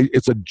 and because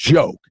it's a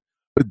joke.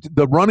 But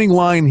the running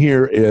line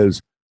here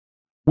is,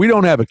 we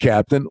don't have a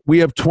captain. We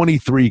have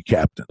 23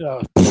 captains.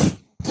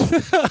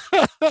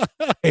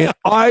 And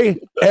I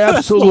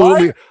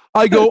absolutely,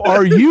 I go,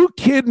 are you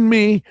kidding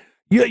me?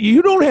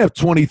 You don't have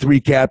 23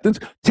 captains.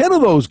 10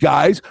 of those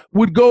guys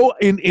would go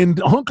and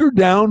hunker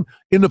down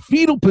in the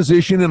fetal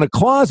position in a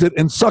closet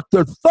and suck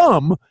their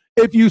thumb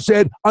if you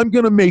said, I'm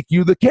going to make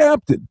you the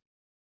captain.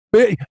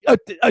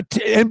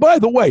 And by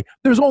the way,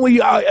 there's only,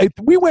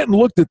 we went and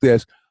looked at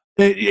this,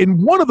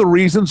 and one of the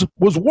reasons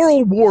was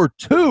World War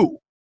II.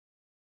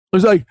 It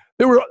was like,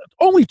 there were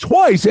only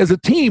twice as a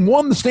team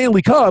won the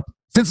Stanley Cup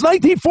since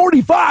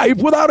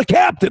 1945 without a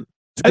captain.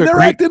 And they're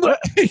acting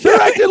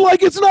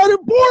like it's not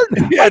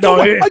important. Yeah,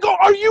 I go,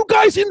 are you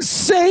guys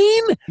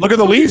insane? Look at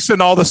the Leafs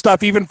and all the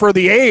stuff, even for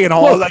the A and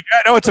all. Like,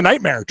 I know it's a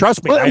nightmare.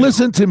 Trust me.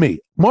 Listen to me.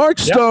 Mark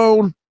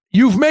Stone,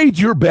 you've made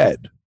your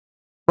bed,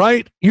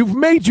 right? You've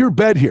made your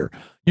bed here.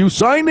 You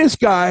signed this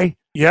guy,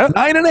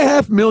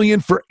 $9.5 million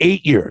for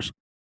 8 years.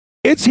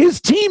 It's his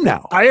team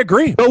now. I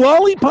agree. The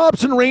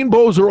lollipops and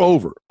rainbows are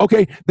over.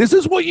 Okay, this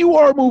is what you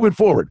are moving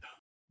forward.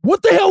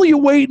 What the hell are you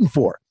waiting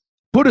for?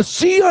 Put a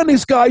C on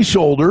this guy's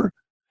shoulder.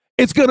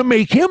 It's going to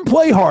make him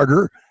play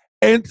harder,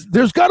 and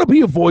there's got to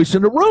be a voice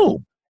in the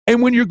room.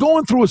 And when you're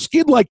going through a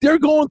skid like they're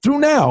going through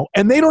now,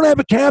 and they don't have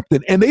a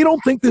captain, and they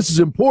don't think this is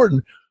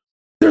important,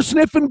 they're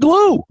sniffing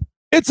glue.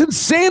 It's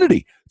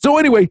insanity. So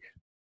anyway,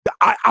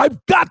 I've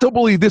got to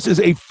believe this is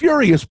a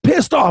furious,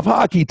 pissed-off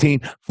hockey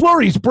team.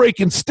 Fleury's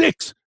breaking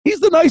sticks. He's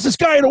the nicest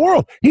guy in the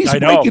world. He's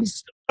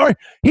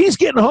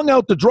getting hung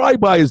out to dry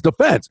by his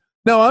defense.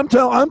 Now, I'm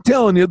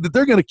telling you that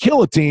they're going to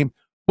kill a team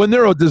when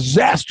they're a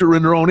disaster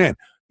in their own end.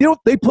 You know,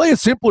 they play a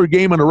simpler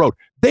game on the road.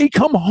 They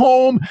come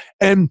home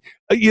and,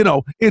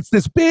 it's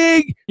this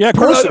big. Yeah, of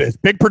course it is.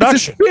 Big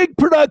production. Big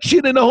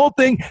production and the whole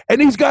thing.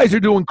 And these guys are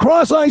doing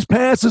cross-ice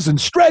passes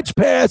and stretch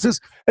passes.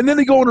 And then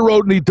they go on the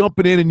road and they dump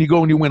it in and you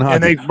go and you win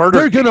hockey. And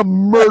they're going to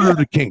murder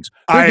the Kings.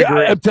 I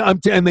agree.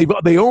 And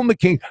they own the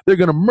Kings. They're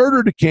going to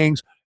murder the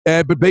Kings.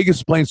 But Vegas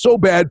is playing so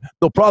bad,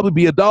 they'll probably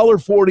be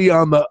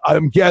 $1.40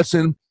 I'm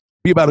guessing,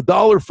 be about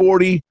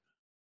 $1.40.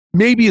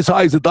 Maybe as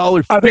high as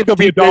 $1.50. I think it'll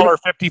be $1.55,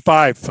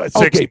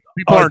 $1.60. Okay.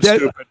 People aren't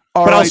stupid.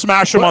 But I'll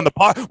smash them on the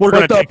puck. We're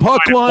going to take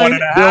puck line.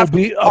 There'll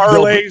be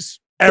parlays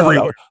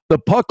everywhere. The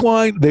puck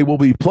line, they will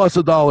be plus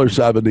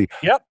 $1.70.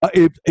 Yep.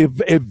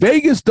 If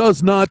Vegas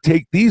does not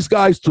take these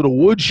guys to the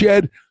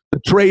woodshed, the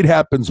trade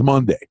happens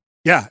Monday.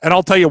 Yeah, and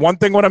I'll tell you one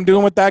thing. What I'm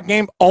doing with that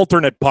game: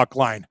 alternate puck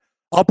line.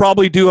 I'll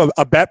probably do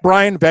a bet,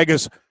 Brian.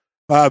 Vegas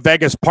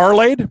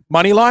parlayed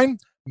money line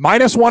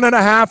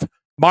 -1.5.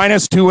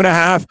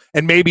 -2.5,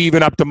 and maybe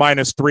even up to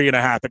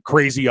 -3.5 at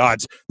crazy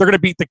odds. They're going to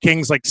beat the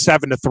Kings like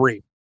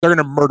 7-3. They're going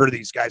to murder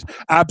these guys.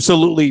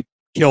 Absolutely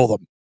kill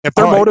them. If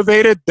they're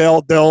motivated,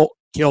 they'll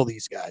kill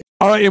these guys.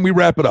 All right, and we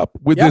wrap it up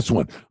with this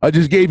one. I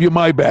just gave you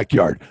my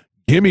backyard.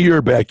 Give me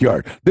your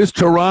backyard. This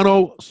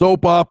Toronto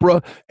soap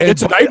opera.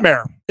 It's a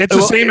nightmare. It's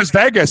the same as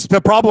Vegas.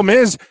 The problem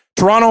is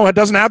Toronto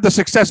doesn't have the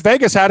success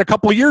Vegas had a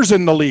couple of years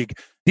in the league.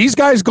 These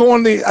guys go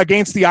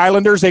against the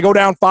Islanders. They go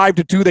down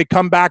 5-2. They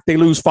come back. They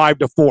lose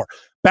 5-4.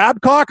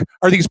 Babcock,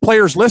 are these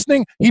players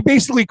listening? He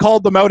basically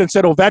called them out and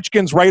said,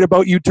 Ovechkin's right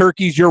about you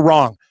turkeys. You're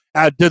wrong.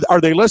 Are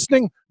they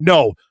listening?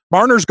 No.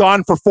 Marner's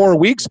gone for 4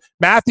 weeks.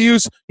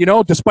 Matthews,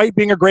 despite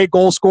being a great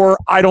goal scorer,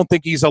 I don't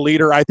think he's a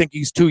leader. I think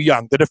he's too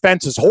young. The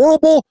defense is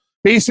horrible.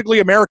 Basically,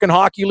 American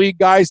Hockey League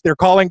guys, they're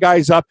calling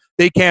guys up.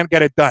 They can't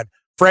get it done.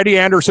 Freddie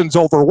Anderson's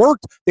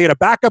overworked. They had a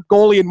backup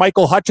goalie in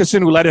Michael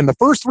Hutchison who let in the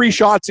first 3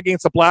 shots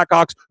against the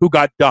Blackhawks who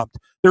got dumped.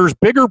 There's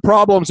bigger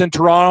problems in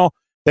Toronto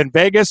than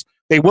Vegas.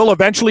 They will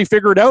eventually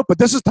figure it out, but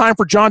this is time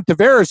for John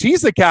Tavares.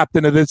 He's the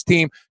captain of this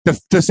team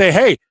to say,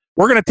 hey,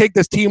 we're going to take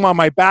this team on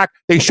my back.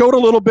 They showed a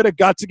little bit of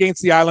guts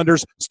against the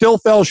Islanders, still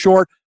fell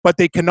short, but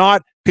they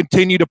cannot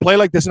continue to play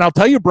like this. And I'll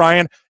tell you,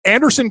 Brian,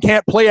 Anderson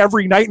can't play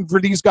every night and for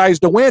these guys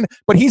to win,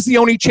 but he's the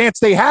only chance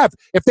they have.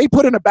 If they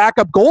put in a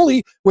backup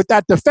goalie with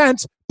that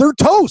defense, they're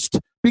toast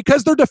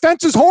because their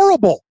defense is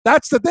horrible.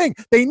 That's the thing.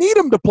 They need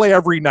him to play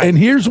every night. And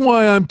here's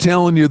why I'm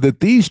telling you that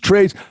these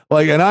trades,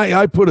 and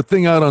I put a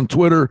thing out on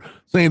Twitter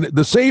saying that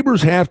the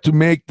Sabres have to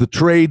make the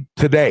trade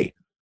today.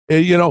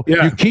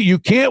 You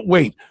can't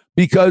wait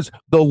because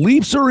the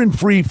Leafs are in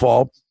free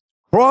fall.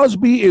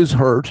 Crosby is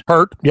hurt.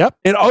 Yep.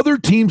 And other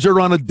teams are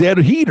on a dead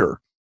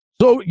heater.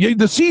 So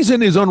the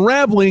season is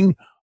unraveling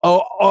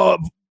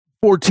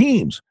for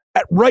teams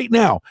right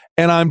now.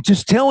 And I'm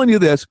just telling you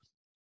this.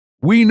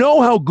 We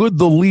know how good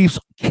the Leafs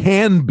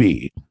can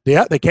be.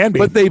 Yeah, they can be.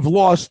 But they've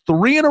lost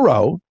 3 in a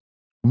row.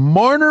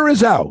 Marner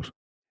is out.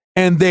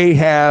 And they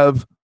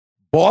have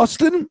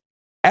Boston,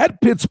 at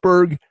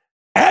Pittsburgh,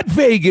 at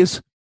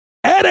Vegas,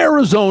 at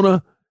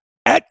Arizona,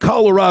 at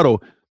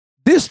Colorado.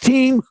 This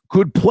team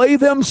could play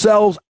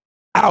themselves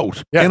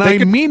out. Yeah, and I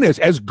mean this.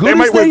 As good they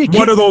as might win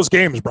one of those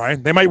games,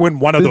 Brian. They might win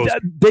one of those.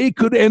 They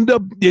could end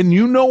up, and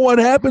you know what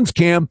happens,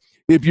 Cam.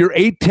 If you're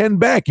 8-10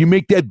 back, you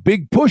make that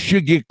big push,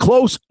 you get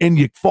close, and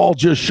you fall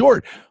just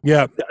short.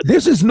 Yeah.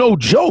 This is no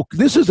joke.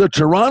 This is a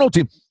Toronto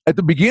team. At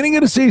the beginning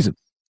of the season,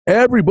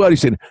 everybody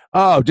said,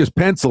 just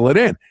pencil it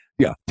in.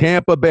 Yeah,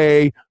 Tampa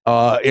Bay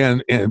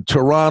and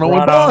Toronto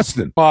and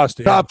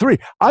Boston. Top 3.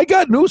 I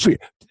got news for you.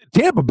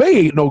 Tampa Bay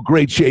ain't no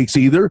great shakes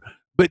either,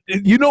 but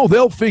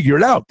they'll figure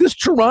it out. This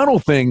Toronto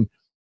thing,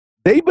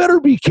 they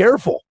better be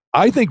careful,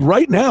 I think,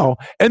 right now.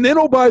 And then,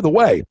 by the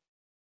way,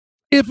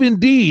 if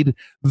indeed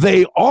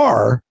they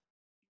are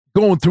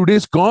going through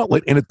this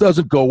gauntlet and it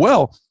doesn't go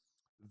well,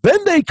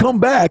 then they come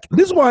back.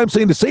 This is why I'm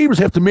saying the Sabres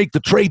have to make the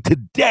trade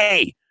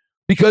today,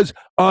 because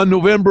on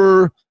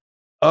November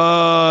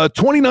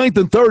 29th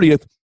and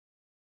 30th,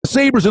 the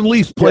Sabres and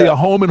Leafs play a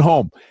home and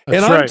home.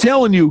 That's and I'm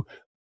telling you,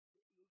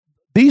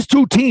 these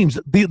two teams,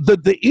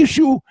 the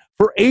issue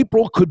for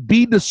April could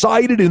be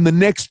decided in the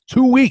next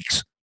 2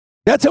 weeks.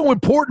 That's how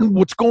important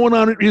what's going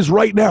on is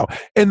right now.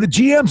 And the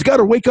GM's got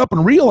to wake up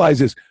and realize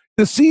this.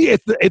 To see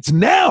it's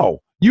now.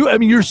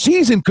 Your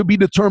season could be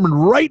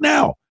determined right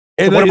now.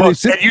 And and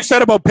you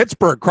said about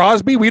Pittsburgh,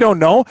 Crosby, we don't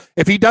know.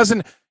 If he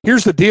doesn't,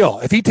 here's the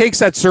deal. If he takes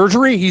that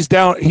surgery, he's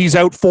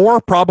out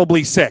 4,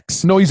 probably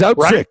 6. No, he's out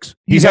 6.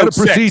 He's out a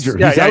procedure.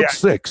 He's out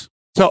 6.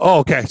 So,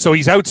 okay. So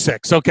he's out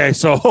 6. Okay.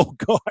 So, oh,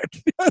 God.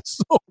 Yes.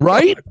 Oh,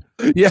 right?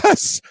 God.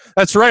 Yes.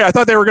 That's right. I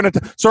thought they were going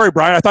to, sorry,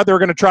 Brian. I thought they were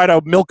going to try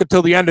to milk it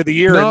till the end of the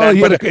year. No,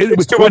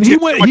 when he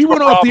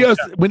went off the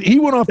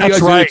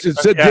ice, it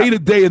said day to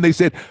day, and they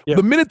said,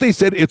 the minute they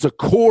said it's a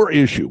core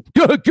issue,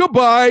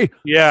 goodbye.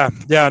 Yeah.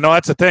 Yeah. No,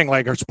 that's the thing.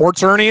 Like, our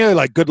sports hernia,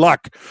 like, good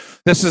luck.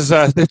 This is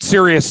it's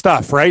serious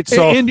stuff, right?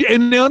 So,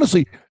 and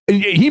honestly,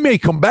 he may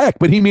come back,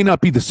 but he may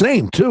not be the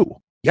same, too.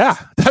 Yeah,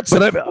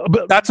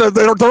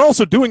 they're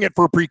also doing it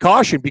for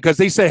precaution because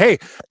they say, hey,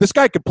 this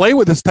guy could play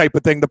with this type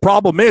of thing. The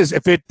problem is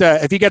if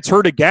he gets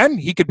hurt again,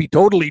 he could be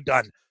totally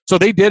done. So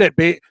they did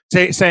it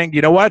saying,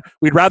 you know what,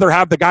 we'd rather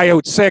have the guy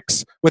out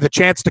 6 with a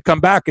chance to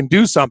come back and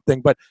do something.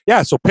 But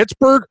yeah, so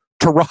Pittsburgh,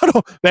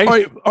 Toronto,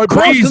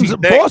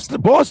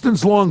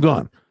 Boston's long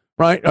gone.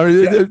 Right?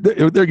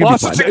 They're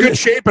Boston's in good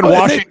shape, and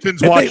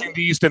Washington's watching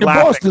the East and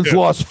laughing. Boston's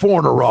lost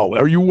 4 in a row.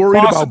 Are you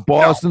worried about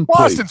Boston? No,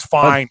 Boston's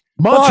fine.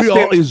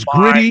 Montreal is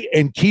gritty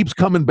and keeps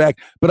coming back.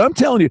 But I'm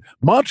telling you,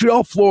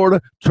 Montreal, Florida,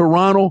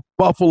 Toronto,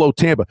 Buffalo,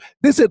 Tampa,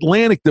 this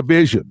Atlantic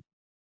division,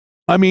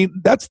 I mean,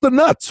 that's the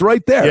nuts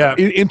right there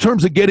in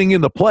terms of getting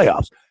in the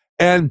playoffs.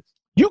 And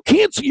you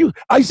can't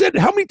 – I said –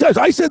 how many times?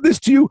 I said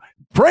this to you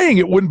praying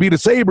it wouldn't be the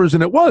Sabres,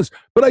 and it was.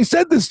 But I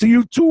said this to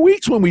you 2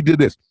 weeks when we did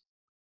this.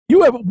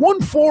 You have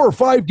 1 4 or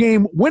 5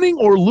 game winning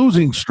or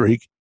losing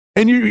streak,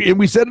 and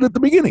we said it at the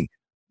beginning.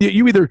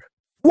 You either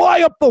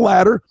fly up the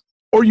ladder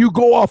or you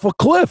go off a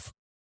cliff.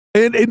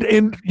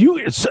 And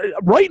you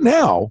right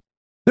now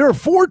there are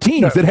 4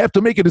 teams that have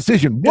to make a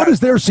decision. What is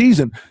their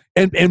season?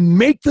 And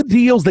make the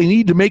deals they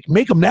need to make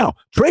them now.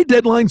 Trade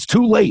deadline's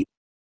too late.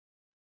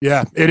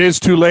 Yeah, it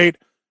is too late.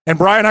 And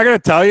Brian, I got to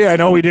tell you, I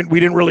know we didn't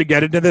really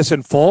get into this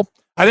in full.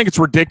 I think it's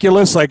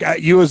ridiculous. Like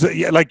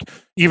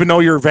even though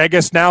you're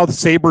Vegas now, the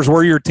Sabres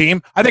were your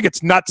team. I think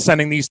it's nuts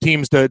sending these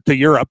teams to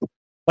Europe.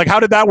 Like,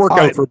 how did that work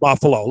out for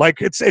Buffalo? Like,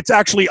 it's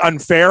actually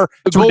unfair.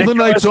 The Golden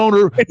Knights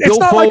owner, it's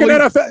not like an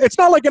NFL. It's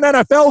not like an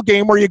NFL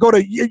game where you go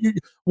to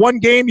one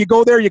game, you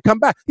go there, you come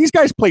back. These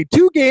guys played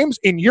 2 games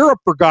in Europe,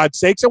 for God's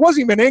sakes. It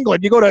wasn't even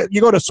England. You go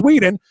to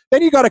Sweden,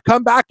 then you got to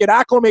come back, get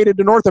acclimated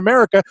to North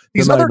America.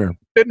 These other teams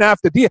didn't have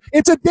to deal.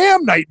 It's a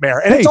damn nightmare,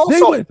 and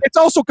it's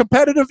also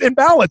competitive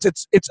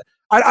imbalance.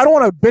 I don't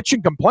want to bitch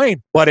and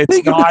complain, but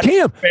it's not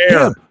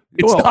fair.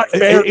 It's not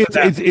fair.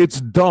 It's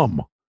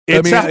dumb.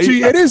 It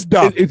is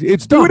dumb.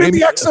 It's dumb. Do it in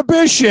the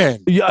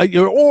exhibition.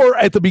 Yeah, or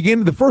at the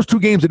beginning, the first 2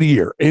 games of the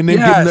year. And then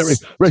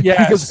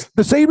because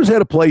the Sabres had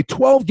to play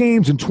 12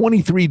 games in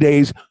 23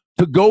 days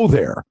to go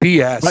there.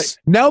 BS. Right?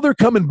 Now they're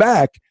coming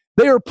back.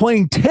 They are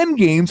playing 10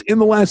 games in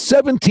the last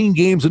 17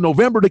 games in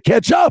November to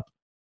catch up.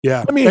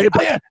 Yeah. I mean,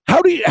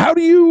 how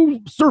do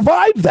you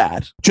survive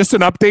that? Just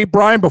an update,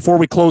 Brian, before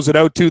we close it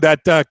out, too, that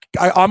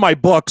on my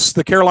books,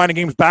 the Carolina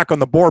game's back on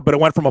the board, but it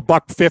went from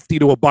 $1.50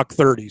 to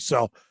 $1.30.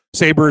 So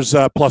Sabres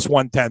plus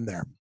 110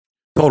 there.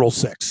 Total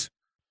 6.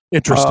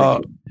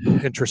 Interesting.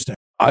 Interesting.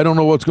 I don't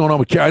know what's going on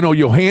with I know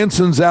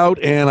Johansson's out,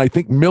 and I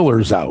think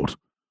Miller's out.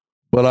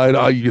 But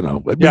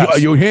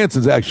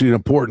Johansson's actually an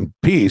important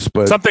piece.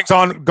 But something's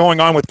going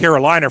on with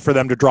Carolina for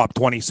them to drop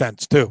 20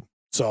 cents, too.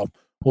 So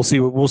we'll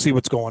see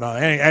what's going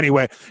on.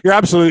 Anyway, you're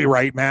absolutely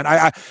right, man.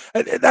 I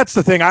that's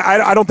the thing.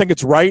 I don't think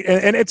it's right,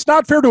 and it's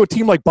not fair to a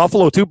team like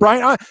Buffalo too,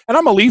 Brian. And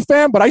I'm a Leaf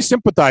fan, but I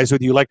sympathize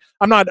with you. Like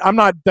I'm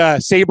not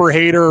Sabre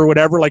hater or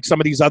whatever, like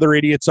some of these other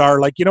idiots are.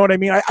 Like, you know what I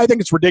mean? I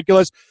think it's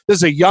ridiculous. This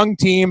is a young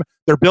team.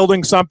 They're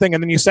building something,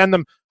 and then you send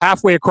them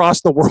halfway across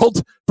the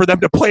world for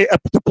them to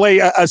play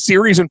a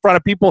series in front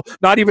of people,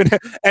 not even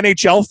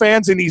NHL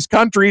fans in these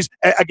countries,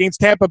 against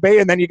Tampa Bay,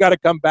 and then you got to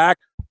come back.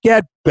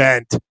 Get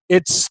bent.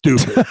 It's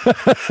stupid.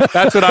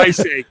 That's what I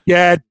say.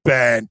 Get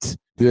bent.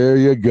 There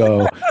you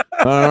go.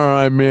 All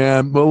right,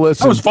 man. Well,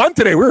 listen. That was fun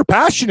today. We were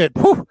passionate.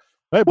 Whew.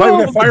 Hey, buddy,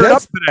 we got fired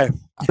up today.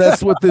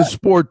 That's what this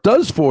sport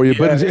does for you.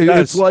 But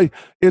it's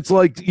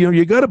like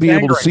you got to be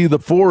able to see the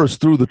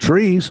forest through the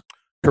trees.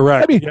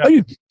 Correct. I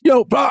mean,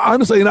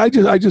 honestly, and I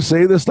just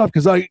say this stuff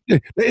because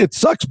it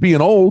sucks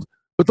being old.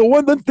 But the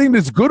one thing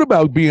that's good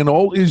about being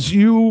old is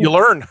you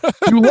learn.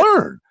 You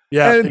learn.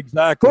 Yeah, and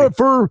exactly.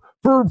 For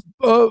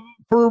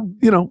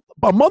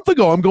a month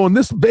ago, I'm going,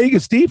 this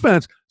Vegas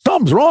defense,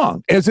 something's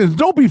wrong. As in,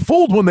 don't be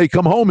fooled when they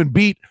come home and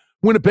beat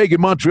Winnipeg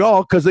and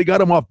Montreal because they got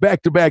them off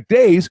back-to-back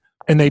days.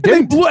 And they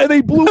did. And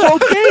they blew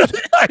both games.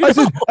 I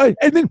said,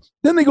 and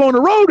then they go on the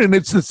road, and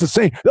it's the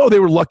same. Oh, they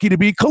were lucky to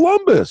beat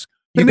Columbus.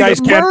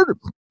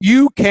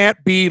 You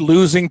can't be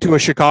losing to a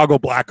Chicago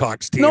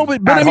Blackhawks team. No,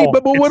 but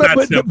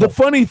the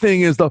funny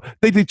thing is, though,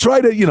 they try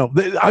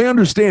to, I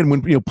understand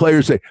when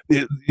players say,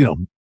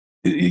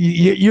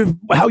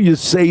 how you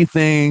say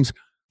things,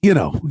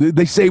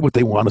 they say what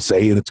they want to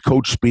say, and it's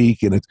coach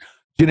speak, and it's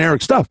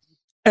generic stuff.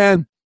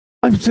 And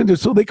I'm sitting there,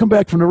 so they come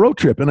back from the road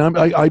trip, and I'm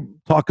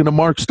talking to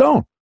Mark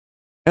Stone,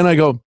 and I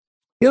go,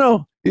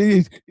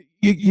 the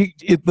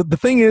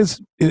thing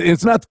is,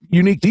 it's not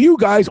unique to you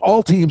guys.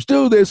 All teams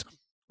do this.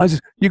 I said,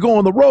 you go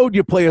on the road,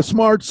 you play a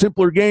smart,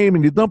 simpler game,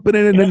 and you dump it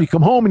in, and then you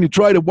come home and you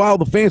try to wow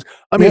the fans.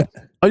 I mean,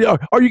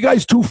 are you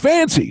guys too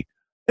fancy?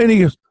 And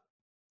he goes,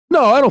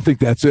 no, I don't think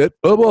that's it.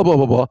 Blah, blah, blah,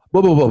 blah, blah,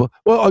 blah, blah, blah.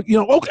 Well,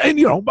 okay,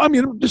 and, I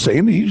mean, I'm just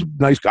saying, he's a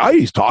nice guy.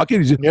 He's talking.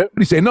 But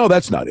he's saying, no,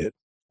 that's not it.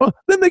 Well,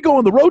 then they go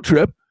on the road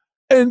trip,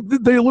 and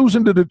they lose.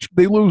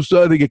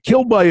 They get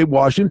killed by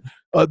Washington.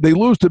 They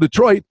lose to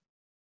Detroit.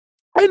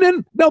 And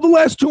then, now the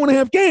last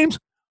 2.5 games,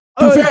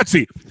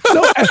 fancy.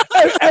 No,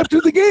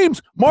 after the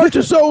games, March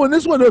or so, and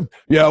this one,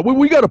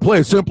 we got to play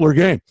a simpler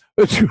game.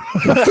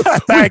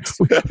 Thanks.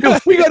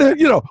 We got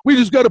to, we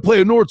just got to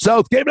play a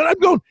north-south game. And I'm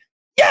going,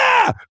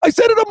 yeah, I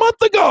said it a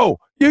month ago.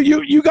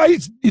 You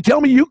guys, you tell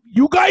me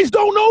you guys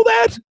don't know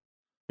that?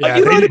 Yeah,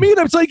 you know what I mean?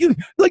 It's like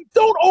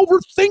don't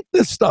overthink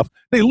this stuff.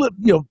 They live,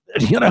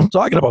 I'm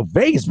talking about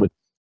Vegas, but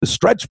the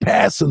stretch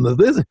pass and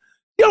this,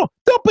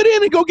 dump it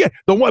in and go get.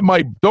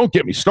 Don't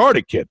get me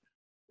started, kid.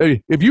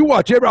 If you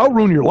watch I'll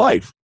ruin your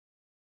life.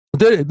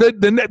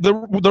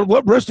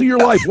 The rest of your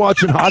life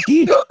watching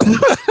hockey,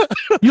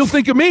 you'll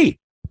think of me.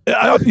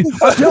 I'll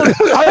tell you,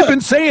 I've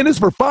been saying this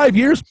for 5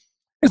 years.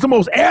 It's the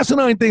most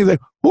asinine thing.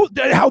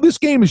 How this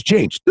game has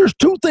changed. There's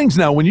 2 things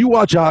now when you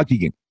watch a hockey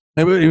game.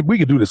 And we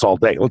could do this all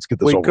day. Let's get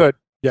this over. We could,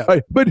 yeah.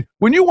 Right, but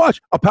when you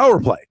watch a power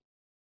play,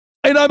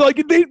 and I'm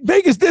like,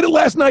 Vegas did it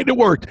last night and it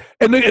worked.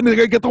 And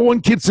they get the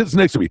one kid sits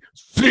next to me.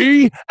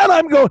 See? And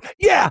I'm going,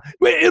 yeah,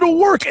 it'll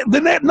work.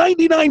 Then that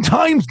 99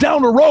 times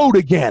down the road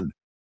again.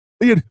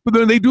 But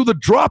then they do the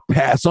drop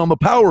pass on the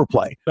power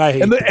play.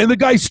 And the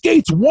guy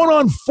skates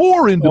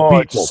 1-on-4 into people.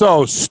 It's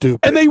so stupid.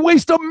 And they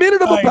waste a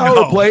minute of a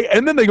power play,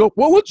 and then they go,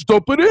 well, let's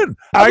dump it in.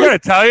 I got to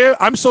tell you,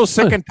 I'm so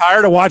sick and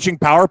tired of watching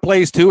power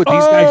plays, too, with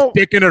these guys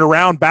dicking it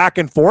around back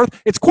and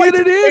forth. It's quite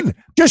it in.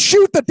 Just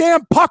shoot the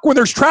damn puck when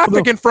there's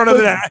traffic in front of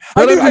the net.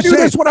 I knew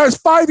this when I was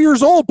 5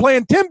 years old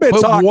playing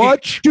Timbits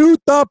hockey. Shoot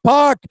the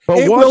puck.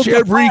 But watch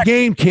every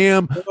game,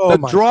 Cam.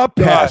 The drop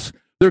pass.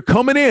 They're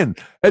coming in,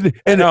 and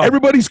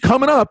everybody's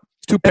coming up.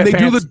 And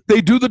they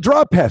do the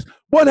drop pass.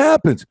 What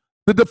happens?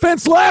 The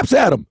defense laughs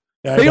at them.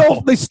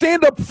 They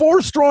stand up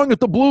 4 strong at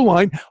the blue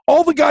line.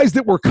 All the guys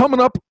that were coming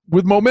up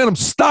with momentum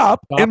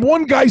stop, and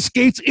one guy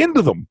skates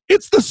into them.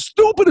 It's the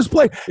stupidest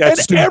play. And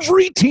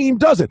every team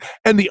does it.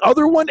 And the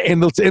other one,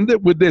 and let's end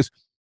it with this.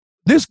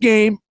 This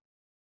game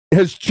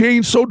has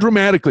changed so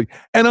dramatically.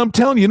 And I'm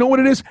telling you, you know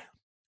what it is?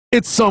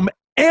 It's some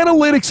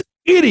analytics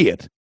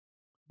idiot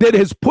that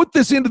has put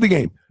this into the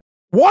game.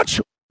 Watch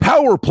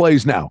power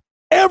plays now.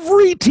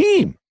 Every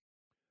team,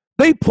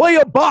 they play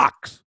a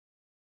box,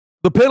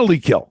 the penalty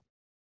kill,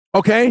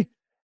 okay?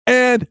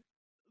 And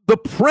the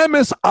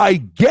premise, I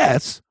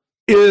guess,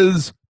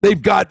 is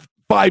they've got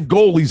 5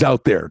 goalies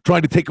out there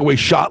trying to take away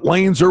shot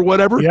lanes or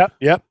whatever.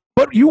 Yep.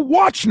 But you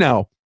watch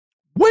now.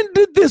 When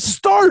did this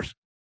start?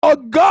 A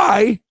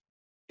guy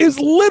is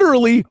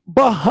literally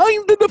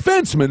behind the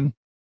defenseman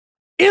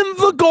in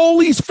the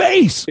goalie's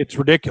face. It's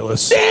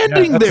ridiculous.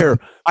 Standing there.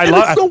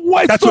 It's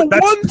the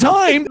one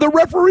time the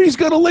referee's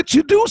going to let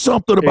you do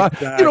something about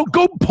it.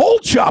 Go pull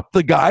chop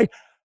the guy.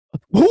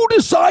 Who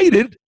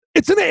decided?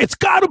 It's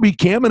got to be,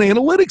 Cam, an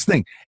analytics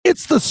thing.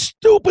 It's the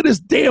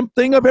stupidest damn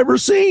thing I've ever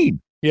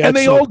seen. Yeah, and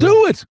they all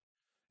do it.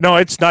 No,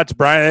 it's nuts,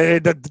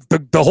 Brian.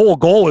 The whole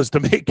goal is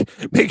to make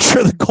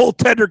sure the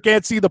goaltender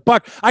can't see the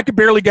puck. I could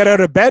barely get out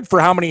of bed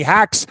for how many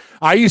hacks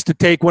I used to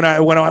take when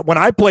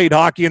I played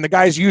hockey, and the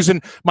guy's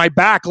using my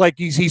back like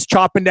he's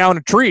chopping down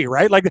a tree,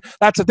 right? Like,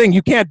 that's the thing.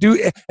 You can't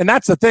do, and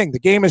that's the thing. The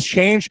game has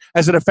changed.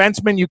 As a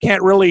defenseman, you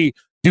can't really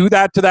do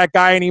that to that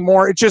guy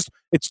anymore.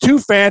 It's too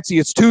fancy.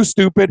 It's too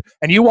stupid.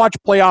 And you watch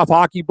playoff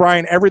hockey,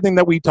 Brian, everything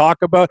that we talk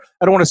about,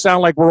 I don't want to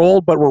sound like we're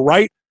old, but we're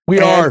right. We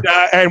are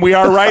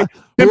right.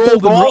 Simple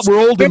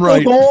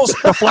goals,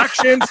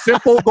 deflections,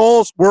 simple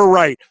goals. We're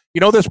right.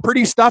 This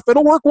pretty stuff,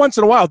 it'll work once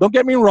in a while. Don't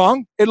get me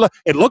wrong. It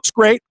looks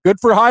great, good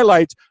for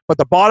highlights. But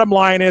the bottom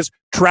line is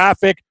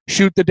traffic,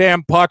 shoot the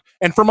damn puck.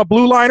 And from a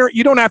blue liner,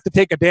 you don't have to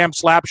take a damn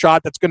slap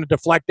shot that's going to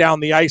deflect down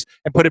the ice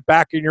and put it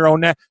back in your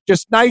own net.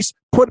 Just nice,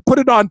 put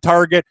it on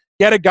target.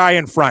 Get a guy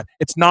in front.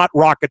 It's not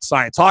rocket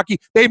science. Hockey,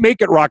 they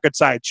make it rocket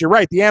science. You're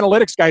right. The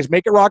analytics guys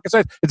make it rocket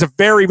science. It's a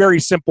very, very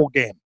simple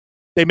game.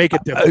 They make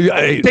it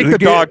different. Take the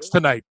Dogs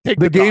tonight.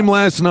 The game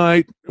last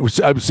night,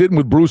 I was sitting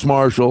with Bruce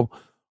Marshall,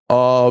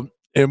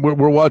 and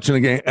we're watching the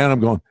game, and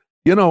I'm going,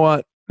 you know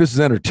what? This is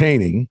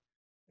entertaining,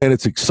 and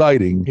it's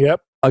exciting.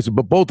 Yep. I said,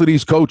 but both of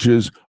these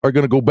coaches are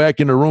going to go back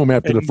in the room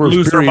after the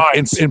first period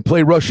and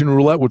play Russian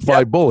roulette with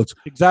 5 bullets.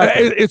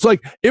 Exactly. It's like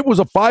it was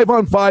a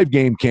 5-on-5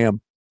 game, Cam,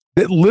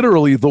 that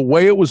literally the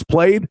way it was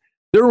played,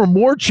 there were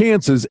more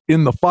chances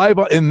in that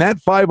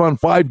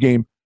 5-on-5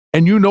 game.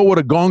 And you know what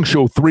a gong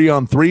show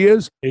 3-on-3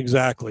 is?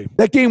 Exactly.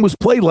 That game was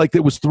played like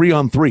it was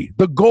 3-on-3.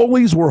 The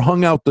goalies were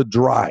hung out to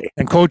dry.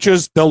 And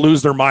coaches, they'll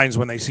lose their minds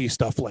when they see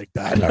stuff like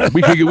that.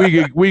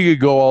 We could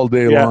go all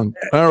day long.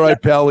 All right,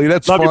 Pally,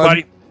 that's Love fun.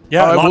 You, buddy.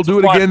 Yeah, we'll do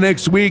it again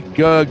next week.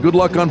 Good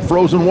luck on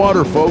frozen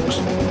water, folks.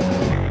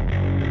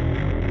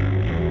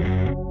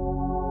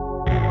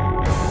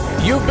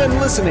 You've been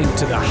listening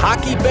to the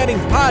Hockey Betting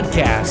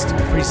Podcast,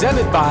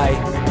 presented by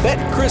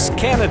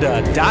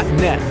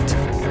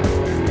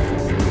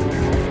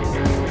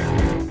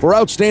BetChrisCanada.net. For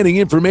outstanding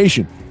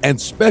information and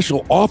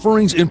special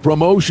offerings and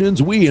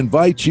promotions, we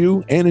invite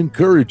you and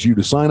encourage you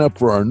to sign up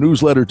for our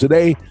newsletter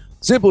today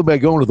simply by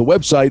going to the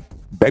website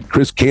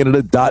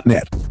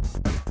BetChrisCanada.net.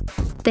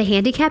 The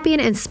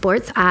handicapping and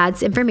sports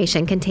odds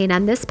information contained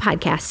on this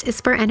podcast is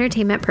for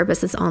entertainment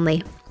purposes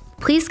only.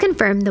 Please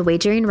confirm the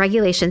wagering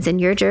regulations in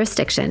your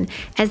jurisdiction,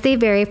 as they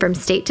vary from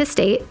state to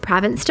state,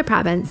 province to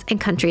province, and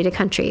country to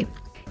country.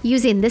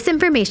 Using this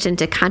information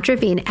to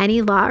contravene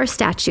any law or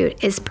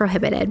statute is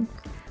prohibited.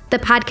 The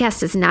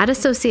podcast is not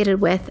associated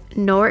with,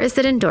 nor is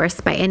it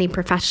endorsed by any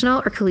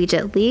professional or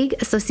collegiate league,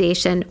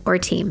 association, or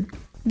team.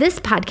 This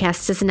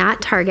podcast does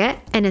not target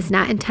and is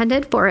not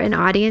intended for an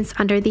audience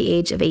under the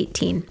age of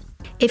 18.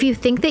 If you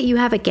think that you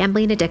have a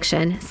gambling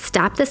addiction,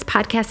 stop this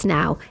podcast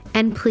now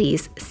and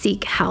please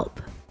seek help.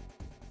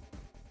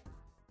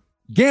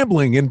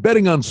 Gambling and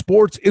betting on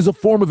sports is a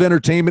form of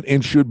entertainment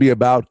and should be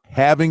about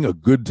having a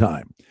good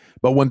time.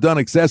 But when done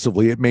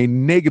excessively, it may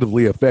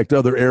negatively affect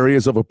other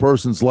areas of a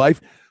person's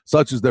life,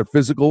 such as their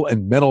physical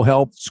and mental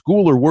health,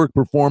 school or work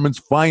performance,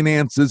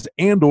 finances,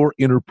 and or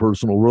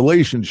interpersonal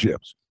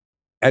relationships.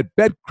 At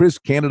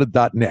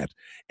BetChrisCanada.net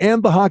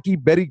and the Hockey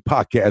Betting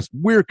Podcast,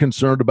 we're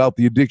concerned about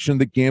the addiction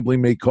that gambling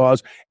may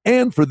cause,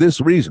 and for this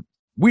reason,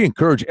 we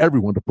encourage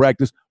everyone to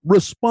practice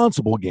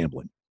responsible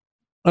gambling,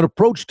 an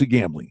approach to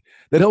gambling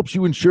that helps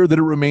you ensure that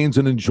it remains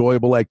an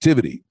enjoyable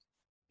activity.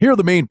 Here are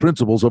the main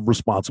principles of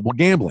responsible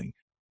gambling.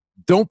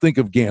 Don't think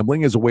of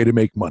gambling as a way to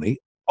make money.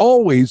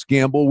 Always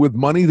gamble with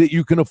money that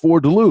you can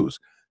afford to lose.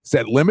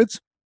 Set limits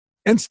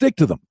and stick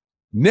to them.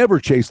 Never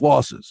chase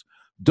losses.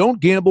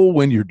 Don't gamble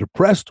when you're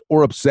depressed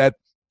or upset,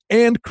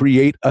 and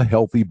create a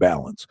healthy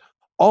balance.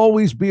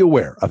 Always be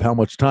aware of how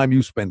much time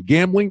you spend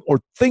gambling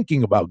or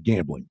thinking about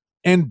gambling.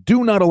 And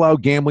do not allow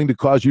gambling to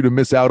cause you to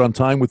miss out on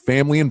time with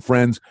family and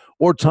friends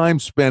or time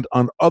spent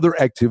on other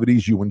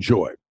activities you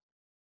enjoy.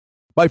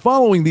 By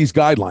following these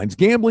guidelines,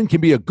 gambling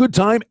can be a good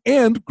time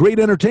and great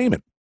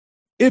entertainment.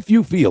 If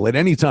you feel at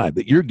any time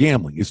that your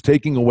gambling is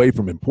taking away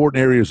from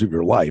important areas of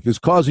your life, is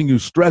causing you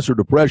stress or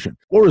depression,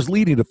 or is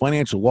leading to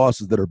financial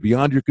losses that are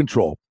beyond your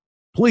control,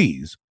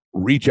 please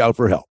reach out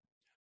for help.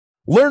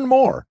 Learn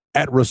more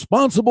at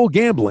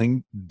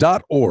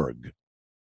responsiblegambling.org.